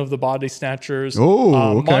Invasion of the Body Snatchers.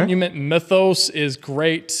 Oh, okay. Monument Mythos is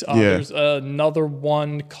great. Yeah. There's another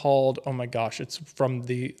one called, oh my gosh, it's from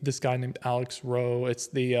this guy named Alex Rowe. It's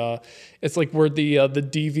it's like where the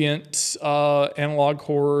deviant analog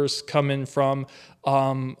horrors come in from.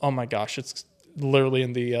 Oh my gosh, it's literally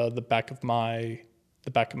in the back of my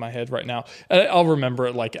head right now. I'll remember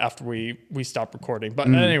it like after we stop recording. But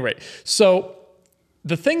at any rate, so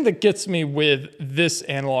the thing that gets me with this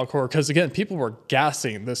analog horror, because again, people were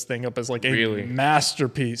gassing this thing up as like a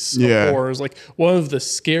masterpiece of horror. It's like one of the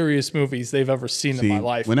scariest movies they've ever seen in my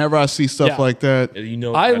life. Whenever I see stuff like that,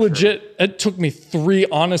 I legit, it took me 3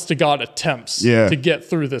 honest to God attempts to get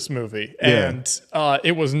through this movie. And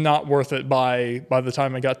it was not worth it by the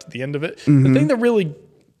time I got to the end of it. The thing that really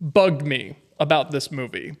bugged me about this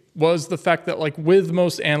movie was the fact that, like, with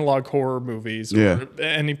most analog horror movies or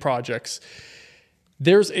any projects,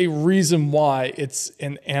 there's a reason why it's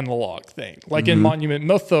an analog thing. Like in Monument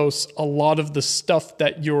Mythos, a lot of the stuff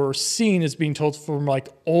that you're seeing is being told from like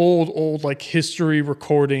old like history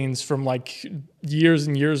recordings from like years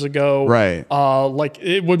and years ago. Right. Like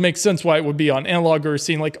it would make sense why it would be on analog, or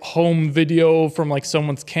seeing like home video from like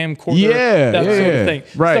someone's camcorder. That sort of thing.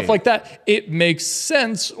 Right. Stuff like that. It makes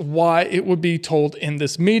sense why it would be told in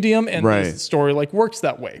this medium, and this story like works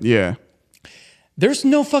that way. Yeah. There's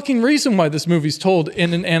no fucking reason why this movie's told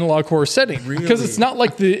in an analog horror setting, because it's not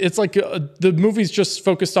like the movie's just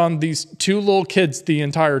focused on these 2 little kids the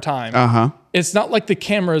entire time. It's not like the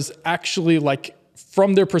camera's actually like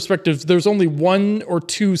from their perspectives. There's only 1 or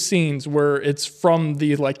 2 scenes where it's from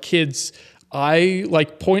the like kids' eye,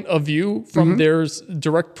 like point of view from their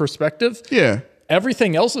direct perspective. Yeah.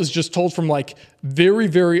 Everything else is just told from like very,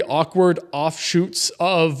 very awkward offshoots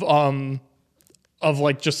of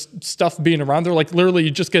like just stuff being around there. Like literally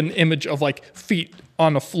you just get an image of like feet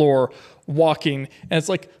on a floor walking, and it's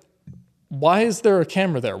like, why is there a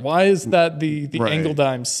camera there? Why is that the angle that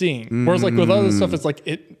I'm seeing? Whereas like with other stuff, it's like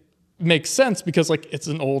it makes sense because like it's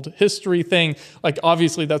an old history thing. Like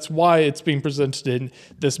obviously that's why it's being presented in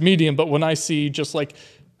this medium. But when I see just like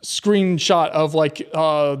screenshot of like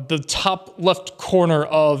the top left corner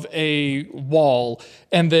of a wall,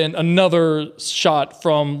 and then another shot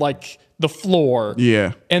from like the floor,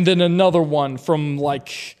 and then another one from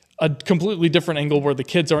like a completely different angle where the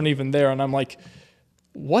kids aren't even there, and I'm like,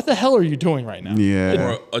 what the hell are you doing right now?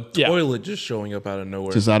 Or a toilet just showing up out of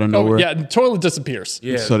nowhere. Just out of nowhere. The toilet disappears.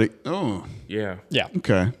 So they yeah.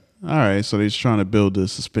 Okay. All right. So they're just trying to build the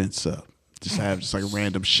suspense up. just have just like a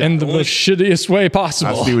random shot in the most shittiest way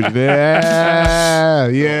possible. I see what you did. Yeah,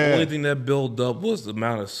 The yeah. only thing that built up was the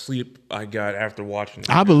amount of sleep I got after watching it.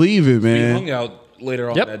 I believe it, We man. hung out later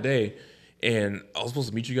on Yep. that day, and I was supposed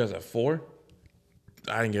to meet you guys at 4.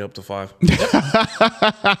 I didn't get up to 5.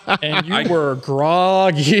 And you were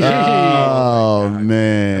groggy. Oh That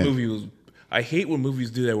man. movie was. I hate when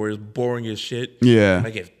movies do that where it's boring as shit. Yeah. And I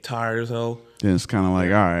get tired as hell. Then it's kind of like,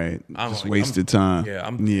 all right, I'm just like, wasted time. Yeah,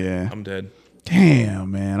 I'm dead.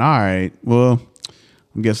 Damn, man. All right. Well,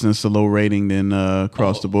 I'm guessing it's a low rating then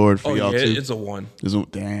across the board for y'all too. It's a 1.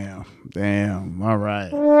 Damn. All right.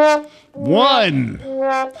 1.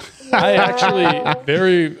 I actually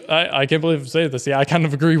I can't believe I'm saying this. Yeah, I kind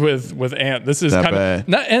of agree with Ant. This is That kind bad. of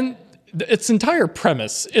not, and its entire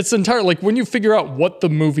premise. It's entire like when you figure out what the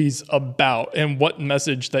movie's about and what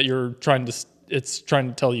message that it's trying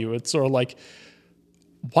to tell you. It's sort of like,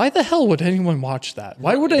 why the hell would anyone watch that?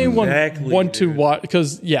 Why would anyone want to watch?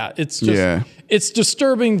 Because it's just it's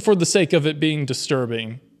disturbing for the sake of it being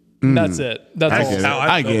disturbing. That's it. That's all.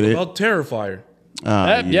 I get it. About Terrifier.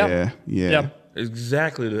 Yeah.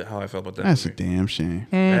 Exactly how I felt about that. That's movie. a damn shame.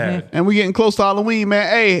 Bad. And we getting close to Halloween, man.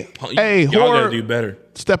 Hey, y'all horror. gotta do better.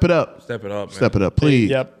 Step it up. Step it up, man. Step it up, please.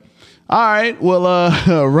 Yep. All right.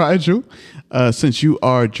 Well, Rigel, since you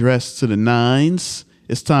are dressed to the nines,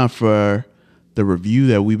 it's time for the review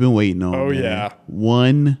that we've been waiting on. Oh, man. yeah.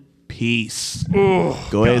 One Piece. Oh,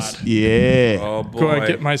 Go ahead. Yeah. Oh boy. Go ahead,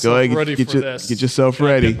 get myself ready for this. Get yourself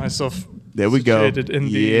Gotta ready. Get myself there we go. situated in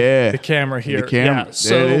the camera here. The camera. Yeah.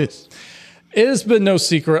 So there it is. it has been no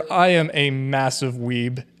secret. I am a massive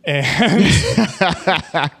weeb,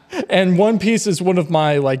 and One Piece is one of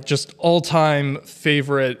my just all-time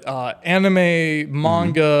favorite anime,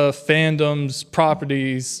 manga, fandoms,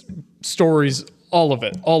 properties, stories. All of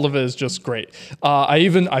it is just great.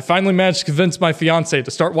 I finally managed to convince my fiance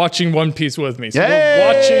to start watching One Piece with me. So we're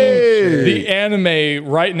watching the anime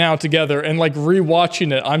right now together, and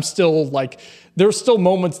rewatching it. I'm still there's still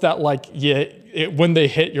moments that when they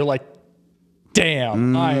hit, you're like,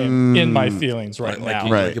 damn, I am in my feelings right now.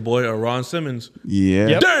 Like your boy Ron Simmons.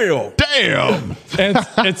 Yeah. Yep. Damn. And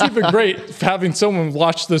it's even great having someone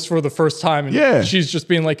watch this for the first time, and she's just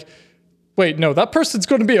being like, wait, no, that person's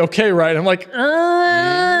going to be okay, right? I'm like,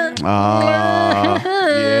 yeah.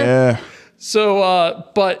 So,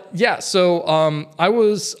 I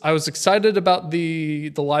was excited about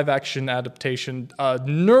the live action adaptation,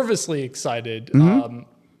 nervously excited,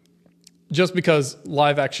 just because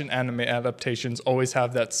live action anime adaptations always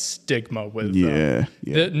have that stigma with them.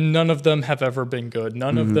 That none of them have ever been good.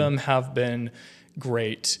 None of them have been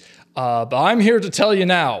great. But I'm here to tell you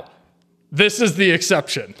now, this is the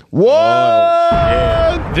exception.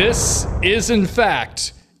 What? This is, in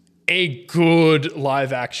fact, a good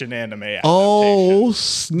live action anime adaptation. Oh,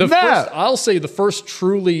 snap. I'll say the first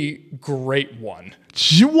truly great one.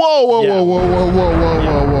 Whoa.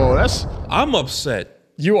 I'm upset.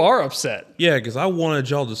 You are upset. Yeah, because I wanted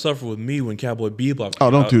y'all to suffer with me when Cowboy Bebop came Oh,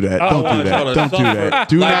 don't out. do that. Don't do that. Don't do that.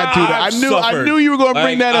 Do not do that. I knew you were going to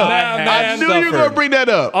bring that up. I knew you were going to bring that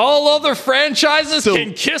up. All other franchises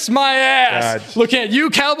can kiss my ass. Look at you,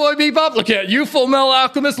 Cowboy Bebop. Look at you, Full Metal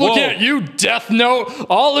Alchemist. Look at you, Death Note.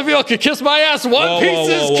 All of you can kiss my ass. One Piece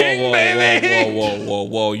is king, baby.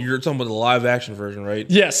 Whoa. You're talking about the live action version, right?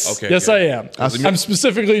 Yes. Okay. Yes, I am. I'm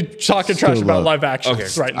specifically talking trash about live action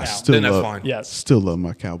right now. Then that's fine. Yes. Still love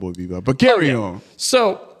my Cowboy Bebop. But carry on.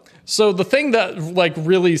 So the thing that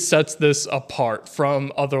really sets this apart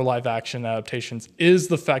from other live action adaptations is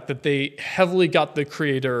the fact that they heavily got the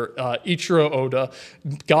creator Ichiro Oda,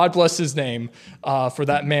 God bless his name, for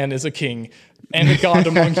that man is a king and a god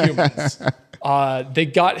among humans. They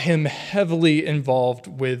got him heavily involved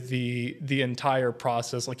with the entire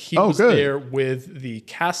process. He was there with the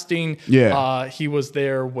casting. Yeah. He was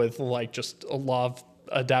there with just a lot of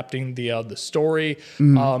adapting the story.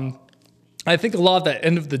 I think a lot of that,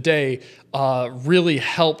 end of the day, really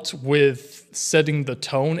helped with setting the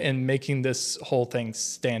tone and making this whole thing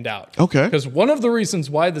stand out. Okay. Because one of the reasons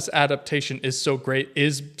why this adaptation is so great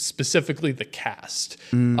is specifically the cast.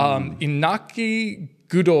 Inaki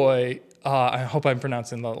Godoy, I hope I'm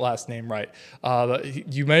pronouncing the last name right.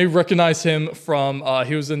 You may recognize him from,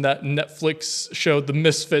 he was in that Netflix show, The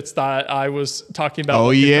Misfits, that I was talking about. Oh,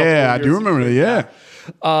 yeah. I do remember that. Yeah.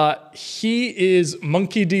 He is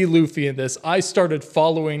Monkey D. Luffy in this. I started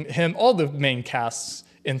following him, all the main cast's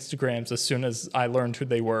Instagrams, as soon as I learned who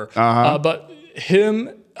they were. But him,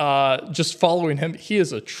 just following him, he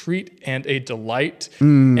is a treat and a delight.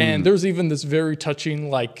 And there's even this very touching,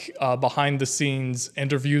 behind the scenes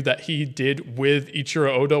interview that he did with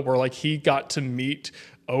Ichiro Oda, where he got to meet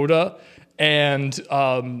Oda, and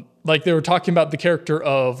like they were talking about the character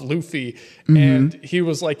of Luffy, and he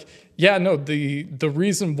was like, yeah, no, the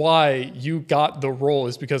reason why you got the role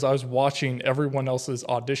is because I was watching everyone else's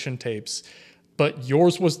audition tapes, but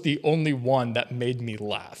yours was the only one that made me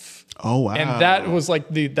laugh. Oh, wow. And that was like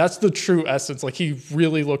that's the true essence. Like he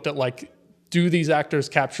really looked at like, do these actors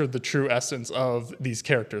capture the true essence of these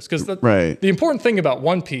characters? Because the important thing about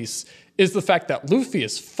One Piece is the fact that Luffy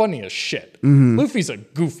is funny as shit. Luffy's a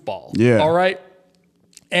goofball. Yeah. All right.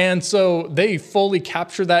 And so they fully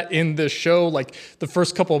capture that in this show. Like the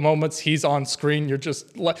first couple of moments he's on screen, you're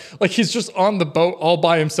just like he's just on the boat all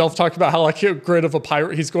by himself, talking about how like great of a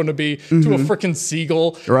pirate he's going to be to a freaking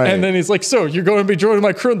seagull. Right. And then he's like, so you're going to be joining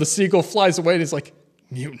my crew, and the seagull flies away, and he's like,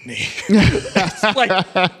 mutiny. It's like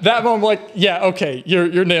that moment, like, yeah, okay,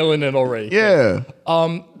 you're nailing it already. Yeah.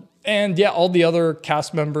 And yeah, all the other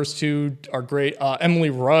cast members too are great. Emily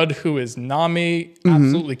Rudd, who is Nami,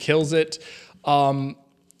 absolutely kills it.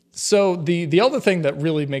 So the other thing that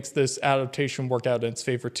really makes this adaptation work out in its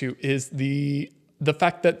favor too is the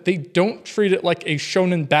fact that they don't treat it like a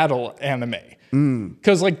shonen battle anime.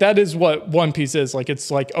 Because like that is what One Piece is. Like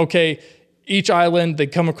it's like, okay, each island, they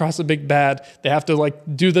come across a big bad. They have to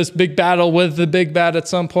like do this big battle with the big bad at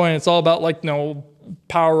some point. It's all about like,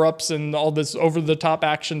 power-ups and all this over-the-top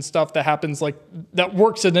action stuff that happens, like that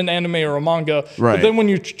works in an anime or a manga. Right. But then when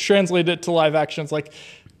you translate it to live action, it's like,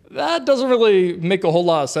 that doesn't really make a whole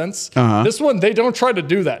lot of sense. This one, they don't try to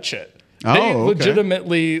do that shit. They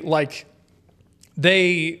legitimately, like,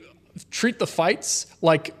 they treat the fights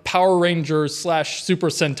like Power Rangers / Super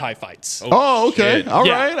Sentai fights. Oh, okay. All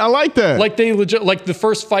right. I like that. Like they legit, like the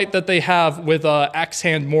first fight that they have with Axe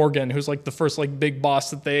Hand Morgan, who's like the first like big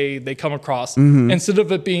boss that they come across. Instead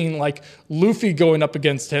of it being like Luffy going up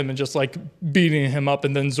against him and just like beating him up,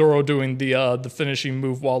 and then Zoro doing the finishing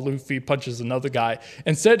move while Luffy punches another guy.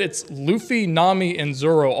 Instead, it's Luffy, Nami, and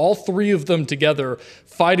Zoro, all three of them together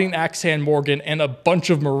fighting Axe Hand Morgan and a bunch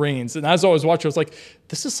of Marines. And as I was watching, I was like,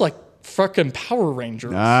 this is like fucking Power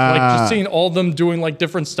Rangers. Like just seeing all of them doing like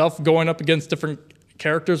different stuff, going up against different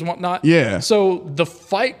characters and whatnot. Yeah. So the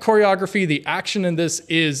fight choreography, the action in this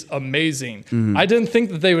is amazing. I didn't think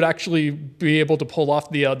that they would actually be able to pull off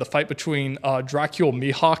the fight between Dracula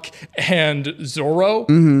Mihawk and Zoro.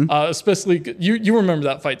 Especially, you remember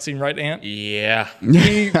that fight scene, right, Ant? Yeah.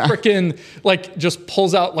 He freaking like just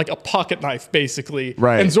pulls out like a pocket knife, basically.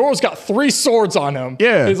 Right. And Zoro's got 3 swords on him.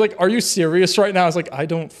 Yeah. He's like, "Are you serious right now?" I was like, "I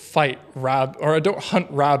don't fight I don't hunt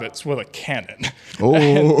rabbits with a cannon." Oh.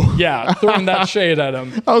 And, yeah, throwing that shade at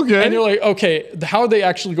him. Okay. And you're like, okay, how are they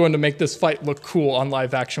actually going to make this fight look cool on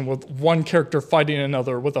live action with one character fighting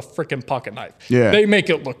another with a freaking pocket knife? Yeah. They make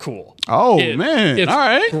it look cool. Oh, man. It's all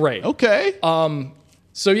right. Great. Okay.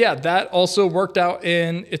 So yeah, that also worked out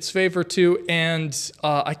in its favor too. And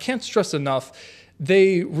I can't stress enough,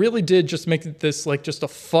 they really did just make this like just a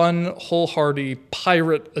fun, wholehearted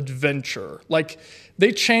pirate adventure. Like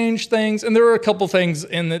they changed things, and there were a couple things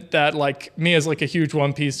in it that like me as like a huge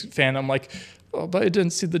One Piece fan, I'm like, oh, but I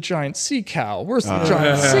didn't see the giant sea cow. Where's the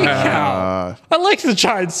giant sea cow? I like the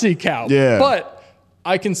giant sea cow. Yeah. But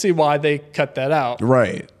I can see why they cut that out.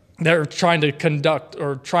 Right. They're trying to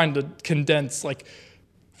condense like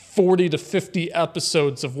 40 to 50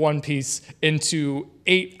 episodes of One Piece into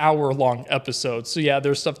 8-hour-long episodes. So yeah,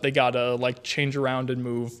 there's stuff they gotta like change around and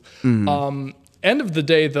move. End of the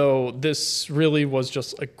day, though, this really was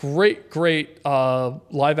just a great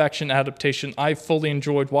live action adaptation. I fully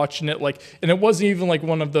enjoyed watching it. Like, and it wasn't even like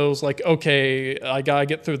one of those like, okay, I gotta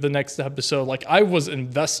get through the next episode. Like, I was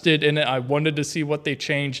invested in it. I wanted to see what they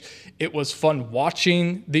changed. It was fun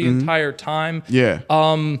watching the entire time. Yeah.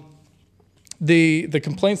 The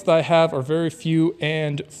complaints that I have are very few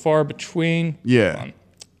and far between. Yeah.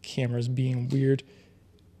 Camera's being weird.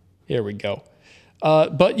 Here we go.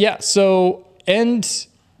 But yeah, so end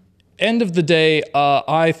of the day,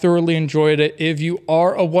 I thoroughly enjoyed it. If you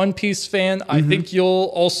are a One Piece fan, I think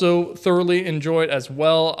you'll also thoroughly enjoy it as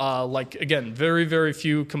well. Like again, very, very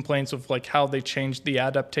few complaints of like how they changed the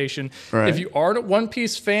adaptation. Right. If you are a One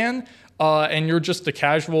Piece fan, and you're just a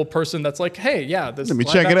casual person that's like, hey, yeah, this Let me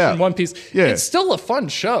check it out. One Piece. Yeah. It's still a fun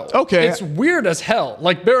show. Okay. It's weird as hell.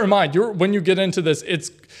 Like, bear in mind, when you get into this,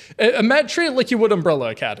 treat it like you would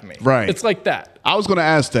Umbrella Academy. Right. It's like that. I was going to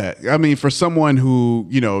ask that. I mean, for someone who,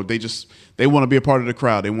 they want to be a part of the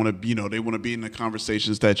crowd. They want to be in the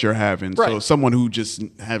conversations that you're having. Right. So someone who just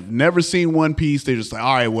have never seen One Piece, they're just like,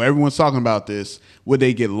 all right, well, everyone's talking about this. Would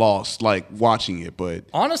they get lost like watching it? But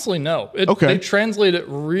honestly, no. Okay. They translate it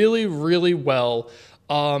really, really well.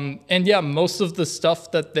 And yeah, most of the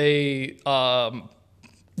stuff that they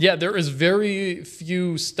Yeah, there is very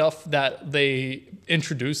few stuff that they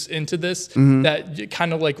introduce into this Mhm. that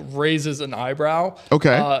kind of like raises an eyebrow.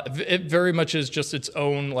 Okay. It very much is just its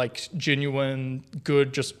own like genuine,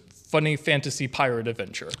 good, just funny fantasy pirate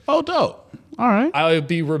adventure. Oh, dope. All right. I would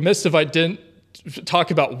be remiss if I didn't talk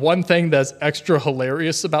about one thing that's extra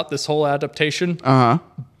hilarious about this whole adaptation. Uh-huh.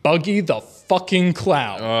 Buggy the fucking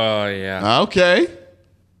clown. Oh, yeah. Okay.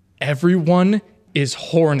 Everyone is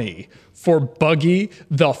horny for Buggy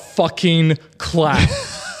the fucking clown.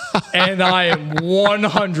 And I am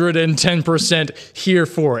 110% here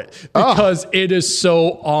for it because it is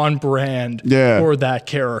so on brand for that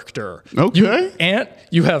character. Okay.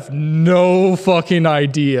 You have no fucking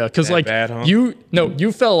idea because That like bad, huh?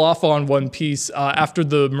 you fell off on One Piece after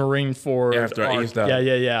the Marineford After I arc. eased out.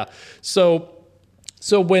 Yeah. So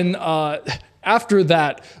when after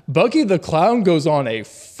that, Buggy the Clown goes on a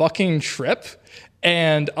fucking trip.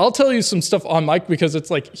 And I'll tell you some stuff on mic because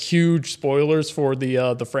it's like huge spoilers for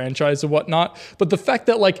the franchise and whatnot. But the fact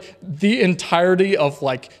that like the entirety of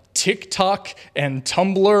like TikTok and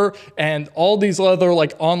Tumblr and all these other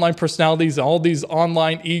like online personalities and all these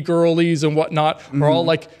online e-girlies and whatnot are all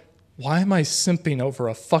like, why am I simping over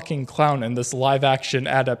a fucking clown in this live action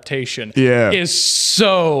adaptation? Yeah. Is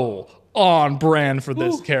so on brand for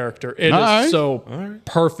this character. It is so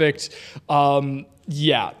perfect.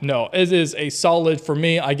 Yeah, no, it is a solid for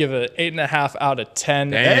me. I give it an 8.5 out of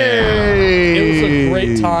 10. Hey. It was a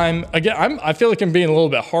great time. Again, I feel like I'm being a little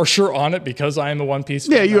bit harsher on it because I am a One Piece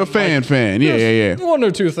fan. Yeah, you're a fan. Yeah. One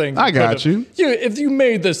or two things. I got you. If you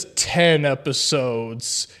made this 10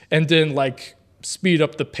 episodes and then like speed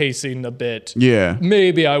up the pacing a bit,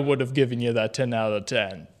 maybe I would have given you that 10 out of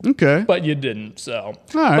 10. Okay. But you didn't, so. All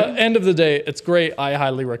right. But end of the day, it's great. I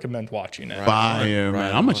highly recommend watching it. Fire,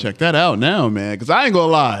 man. I'm going to check that out now, man. Because I ain't going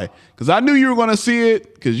to lie. Because I knew you were going to see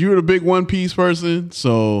it because you were the big One Piece person.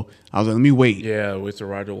 So I was like, let me wait. Yeah, wait till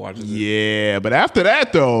Roger watches it. Yeah. But after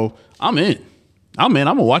that, though, I'm in. I'm going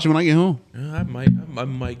to watch it when I get home. Yeah, I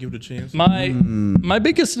might give it a chance. My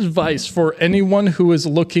biggest advice for anyone who is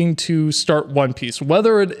looking to start One Piece,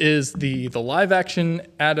 whether it is the live action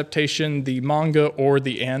adaptation, the manga, or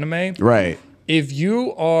the anime, right? If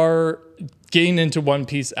you are getting into One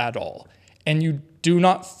Piece at all and you do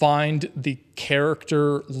not find the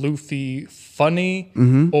character Luffy funny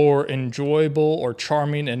or enjoyable or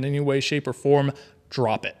charming in any way, shape, or form,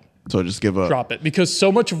 drop it. So just give up. Drop it. Because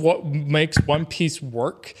so much of what makes One Piece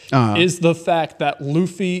work is the fact that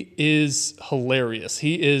Luffy is hilarious.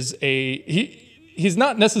 He is he's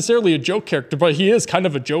not necessarily a joke character, but he is kind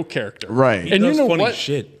of a joke character. Right. He And does you know funny what?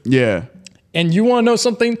 shit. Yeah. And you want to know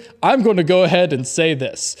something? I'm going to go ahead and say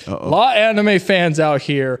this. A lot of anime fans out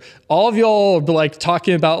here, all of y'all are like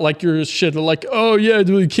talking about like your shit, like, oh yeah,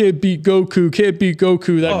 you can't beat Goku,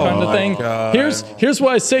 that kind of thing. God. Here's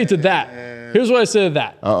what I say to that. Here's what I say to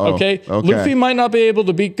that. Okay? Luffy might not be able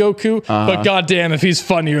to beat Goku, but goddamn if he's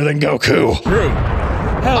funnier than Goku. True.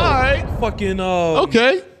 Hell, fucking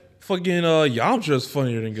fucking Yamcha is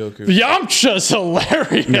funnier than Goku. Yamcha's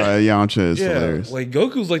hilarious. Yeah, Yamcha is hilarious. Like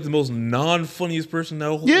Goku's like the most non-funniest person in that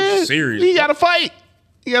whole series. He got to fight.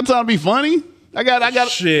 He got time to be funny. I got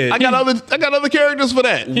other characters for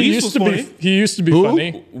that. He used to be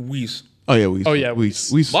funny. Whis. Oh yeah, Whis. Oh yeah,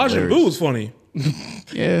 Whis. Majin Buu was funny.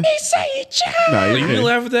 Yeah. He say it, Nah, You didn't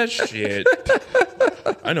laugh at that shit.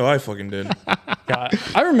 I know I fucking did. God,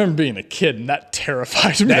 I remember being a kid and that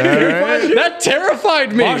terrified me. That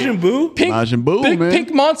terrified me. Majin Buu? Majin Buu, Big man.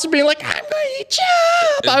 pink monster being like, I'm gonna eat you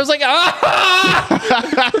up. I was like,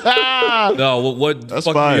 ah. No, what fucked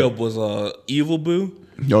fine. me up was Evil Boo.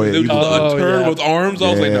 Oh yeah, It was a turd with arms.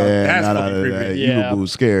 I was like, no, that's fucking creepy. Evil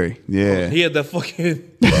Boo's scary. Yeah. He had that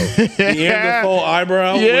fucking Neanderthal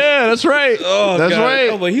eyebrow. Yeah, that's right. Oh, that's God. right.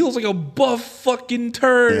 Oh, but he looks like a buff fucking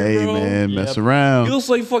turd, Hey bro. man, mess around. He looks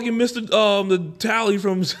like fucking Mr. The Tally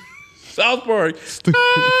from South Park.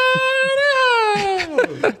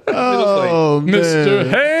 Oh, man. Mr.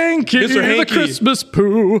 Hanky, Mr. Hanky. the Christmas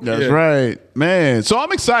poo. That's right, man. So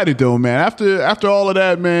I'm excited though, man. After all of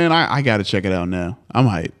that, man, I got to check it out now. I'm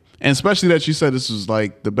hyped, and especially that you said this was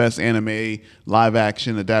like the best anime live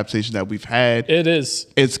action adaptation that we've had. It is.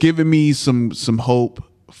 It's giving me some hope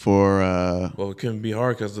for. Well, it couldn't be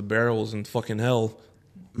hard because the barrel was in fucking hell.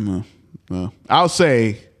 Well, I'll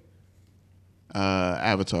say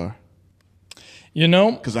Avatar. You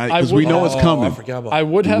know, because we know it's coming. I forgot about I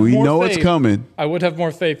would have. We more know faith. it's coming. I would have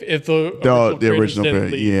more faith if the original didn't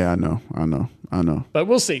parody. leave. Yeah, I know. But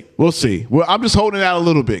we'll see. We'll see. Well, I'm just holding out a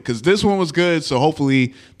little bit because this one was good. So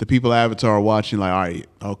hopefully the people at Avatar are watching like, all right,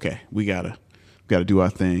 okay, we gotta got to do our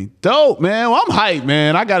thing. Dope, man. Well, I'm hyped,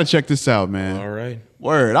 man. I got to check this out, man. All right.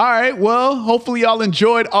 Word. All right. Well, hopefully y'all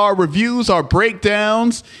enjoyed our reviews, our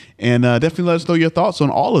breakdowns, and definitely let us know your thoughts on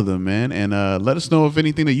all of them, man. And let us know if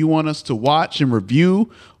anything that you want us to watch and review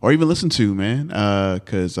or even listen to, man.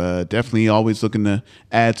 Because definitely always looking to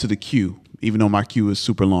add to the queue, even though my queue is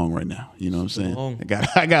super long right now. You know what I'm saying?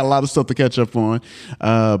 I got a lot of stuff to catch up on.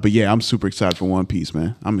 But yeah, I'm super excited for One Piece,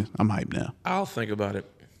 man. I'm hyped now. I'll think about it.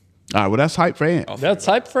 All right, well, that's hype for Ant. That's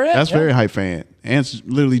hype for Ant. That's very hype for Ant. Ant's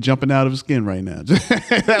literally jumping out of his skin right now.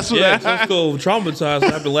 That's what let's go traumatized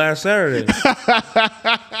after last Saturday.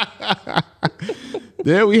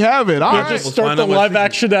 There we have it. All We'll right. just start the live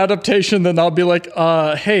action adaptation, then I'll be like,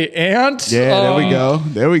 hey, Ant. Yeah, there we go.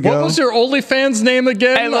 There we go. What was your OnlyFans name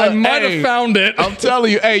again? Hey, look, I might have found it. I'm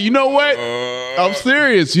telling you. Hey, you know what? I'm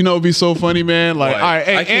serious. You know, it'd be so funny, man. Like, all right,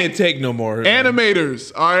 hey, I can't take no more.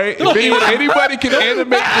 Animators, all right? If anybody can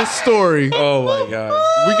animate this story, oh my God.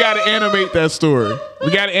 We got to animate that story.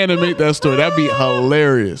 That'd be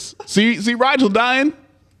hilarious. See, Rigel dying?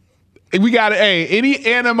 We got any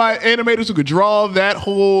animators who could draw that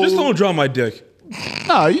whole. Just don't draw my dick.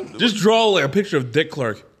 No, just draw like a picture of Dick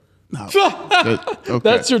Clark. No. Okay.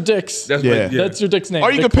 That's your dick's. That's That's your dick's name.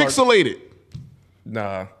 Or you Dick can Clark. pixelate it.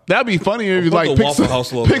 Nah. That'd be funnier if you Put like the Waffle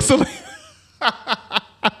House logo. pixelate.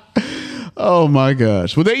 Oh my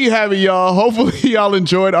gosh. Well, there you have it, y'all. Hopefully y'all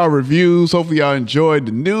enjoyed our reviews. Hopefully y'all enjoyed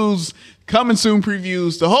the news, coming soon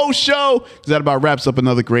previews, the whole show. That about wraps up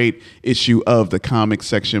another great issue of the Comic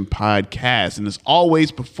Section Podcast. And as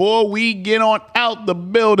always, before we get on out the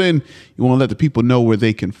building, you want to let the people know where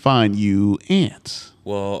they can find you, Ant.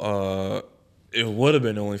 Well, it would have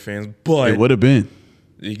been OnlyFans, but it would have been.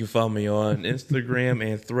 You can follow me on Instagram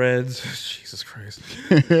and Threads. Jesus Christ.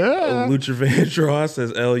 Lucha Vandross,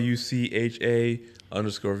 as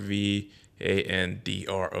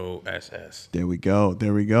LUCHA_VANDROSS. There we go.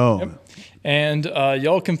 Yep. And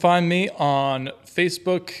y'all can find me on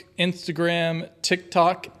Facebook, Instagram,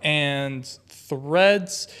 TikTok, and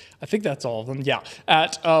Threads. I think that's all of them. Yeah.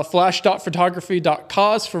 At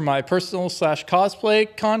flash.photography.cos for my personal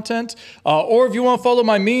 /cosplay content. Or if you want to follow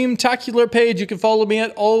my meme-tacular page, you can follow me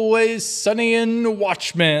at Always Sunny in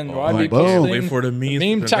Watchmen. Where I be posting wait for the memes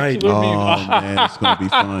meme-tacular Oh, man, it's going to be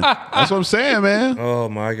fun. That's what I'm saying, man. Oh,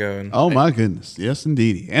 my God. Oh, my goodness. Yes,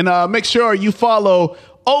 indeed. And make sure you follow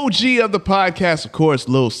OG of the podcast, of course,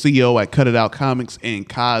 Lil CO at Cut It Out Comics and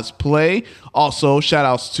Cosplay. Also, shout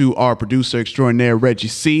outs to our producer extraordinaire, Reggie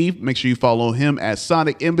C. Make sure you follow him at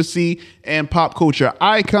Sonic Embassy and Pop Culture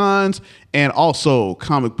Icons. And also,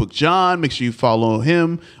 Comic Book John. Make sure you follow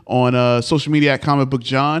him on social media at Comic Book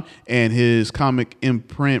John and his comic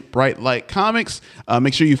imprint, Bright Light Comics.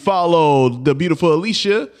 Make sure you follow the beautiful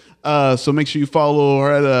Alicia. So make sure you follow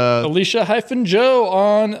her at Alicia-Joe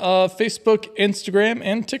on Facebook, Instagram,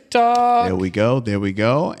 and TikTok. There we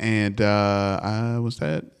go. And was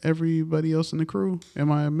that everybody else in the crew?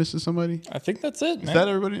 Am I missing somebody? I think that's it, man. Is that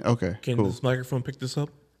everybody? Okay. Can this microphone pick this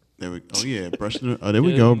up? There we go. Oh yeah, there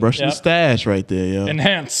we go. Brushing the stash right there, yo.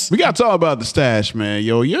 Enhance. We got to talk about the stash, man.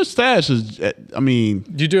 Yo, your stash is, you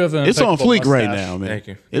do have an it's on fleek mustache. right now, man. Thank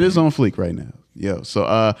you. It is on fleek right now. Yo,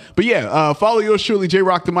 so but yeah, follow yours truly, J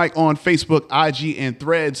Rock the Mic, on Facebook, IG, and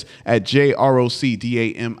Threads at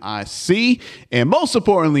JROCDAMIC. And most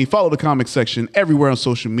importantly, follow the Comic Section everywhere on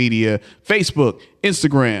social media: Facebook,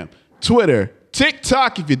 Instagram, Twitter,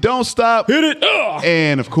 TikTok. If you don't stop, hit it.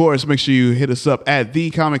 And of course, make sure you hit us up at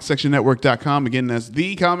thecomicsectionnetwork.com. Again, that's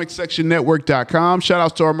thecomicsectionnetwork.com. Shout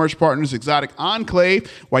outs to our merch partners, Exotic Enclave.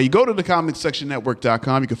 While you go to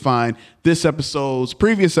thecomicsectionnetwork.com, you can find this episode's,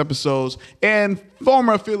 previous episodes, and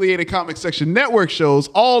former affiliated Comic Section Network shows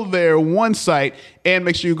all there one site. And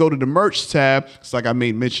make sure you go to the merch tab. It's like I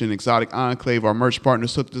made mention, Exotic Enclave, our merch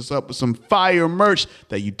partners, hooked us up with some fire merch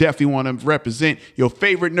that you definitely want to represent your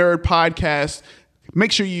favorite nerd podcast.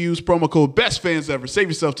 Make sure you use promo code BESTFANSEVER. Save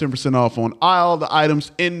yourself 10% off on all the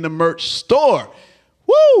items in the merch store.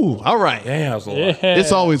 Woo! All right. Yeah, it's a lot.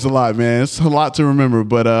 It's always a lot, man. It's a lot to remember.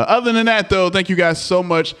 But other than that, though, thank you guys so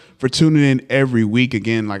much for tuning in every week.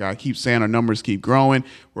 Again, like I keep saying, our numbers keep growing.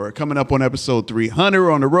 We're coming up on episode 300.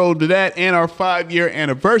 We're on the road to that and our 5-year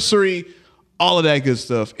anniversary. All of that good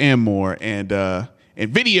stuff and more. And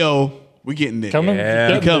video, we're getting there. Coming.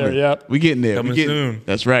 We're coming. Yep. We're getting there. Coming soon.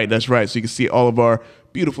 That's right. So you can see all of our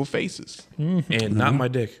beautiful faces. And not my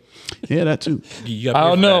dick. Yeah, that too. You I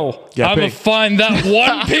don't know. I'm going to find that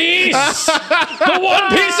One Piece. The One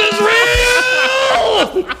Piece is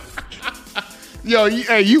real. Yo,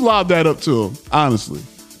 you lobbed that up to him, honestly.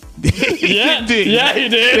 Yeah, You did. Yeah, he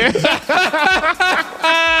did.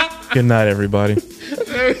 Good night, everybody.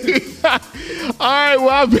 All right, well,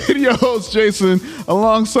 I've been your host, Jason,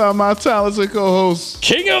 alongside my talented co-host,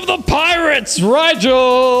 King of the Pirates,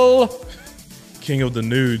 Rigel. King of the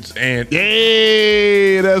Nudes, and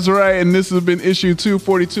yay, that's right. And this has been issue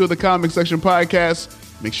 242 of the Comic Section Podcast.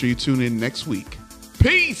 Make sure you tune in next week.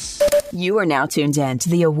 Peace. You are now tuned in to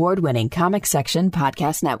the award-winning Comic Section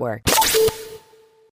Podcast Network.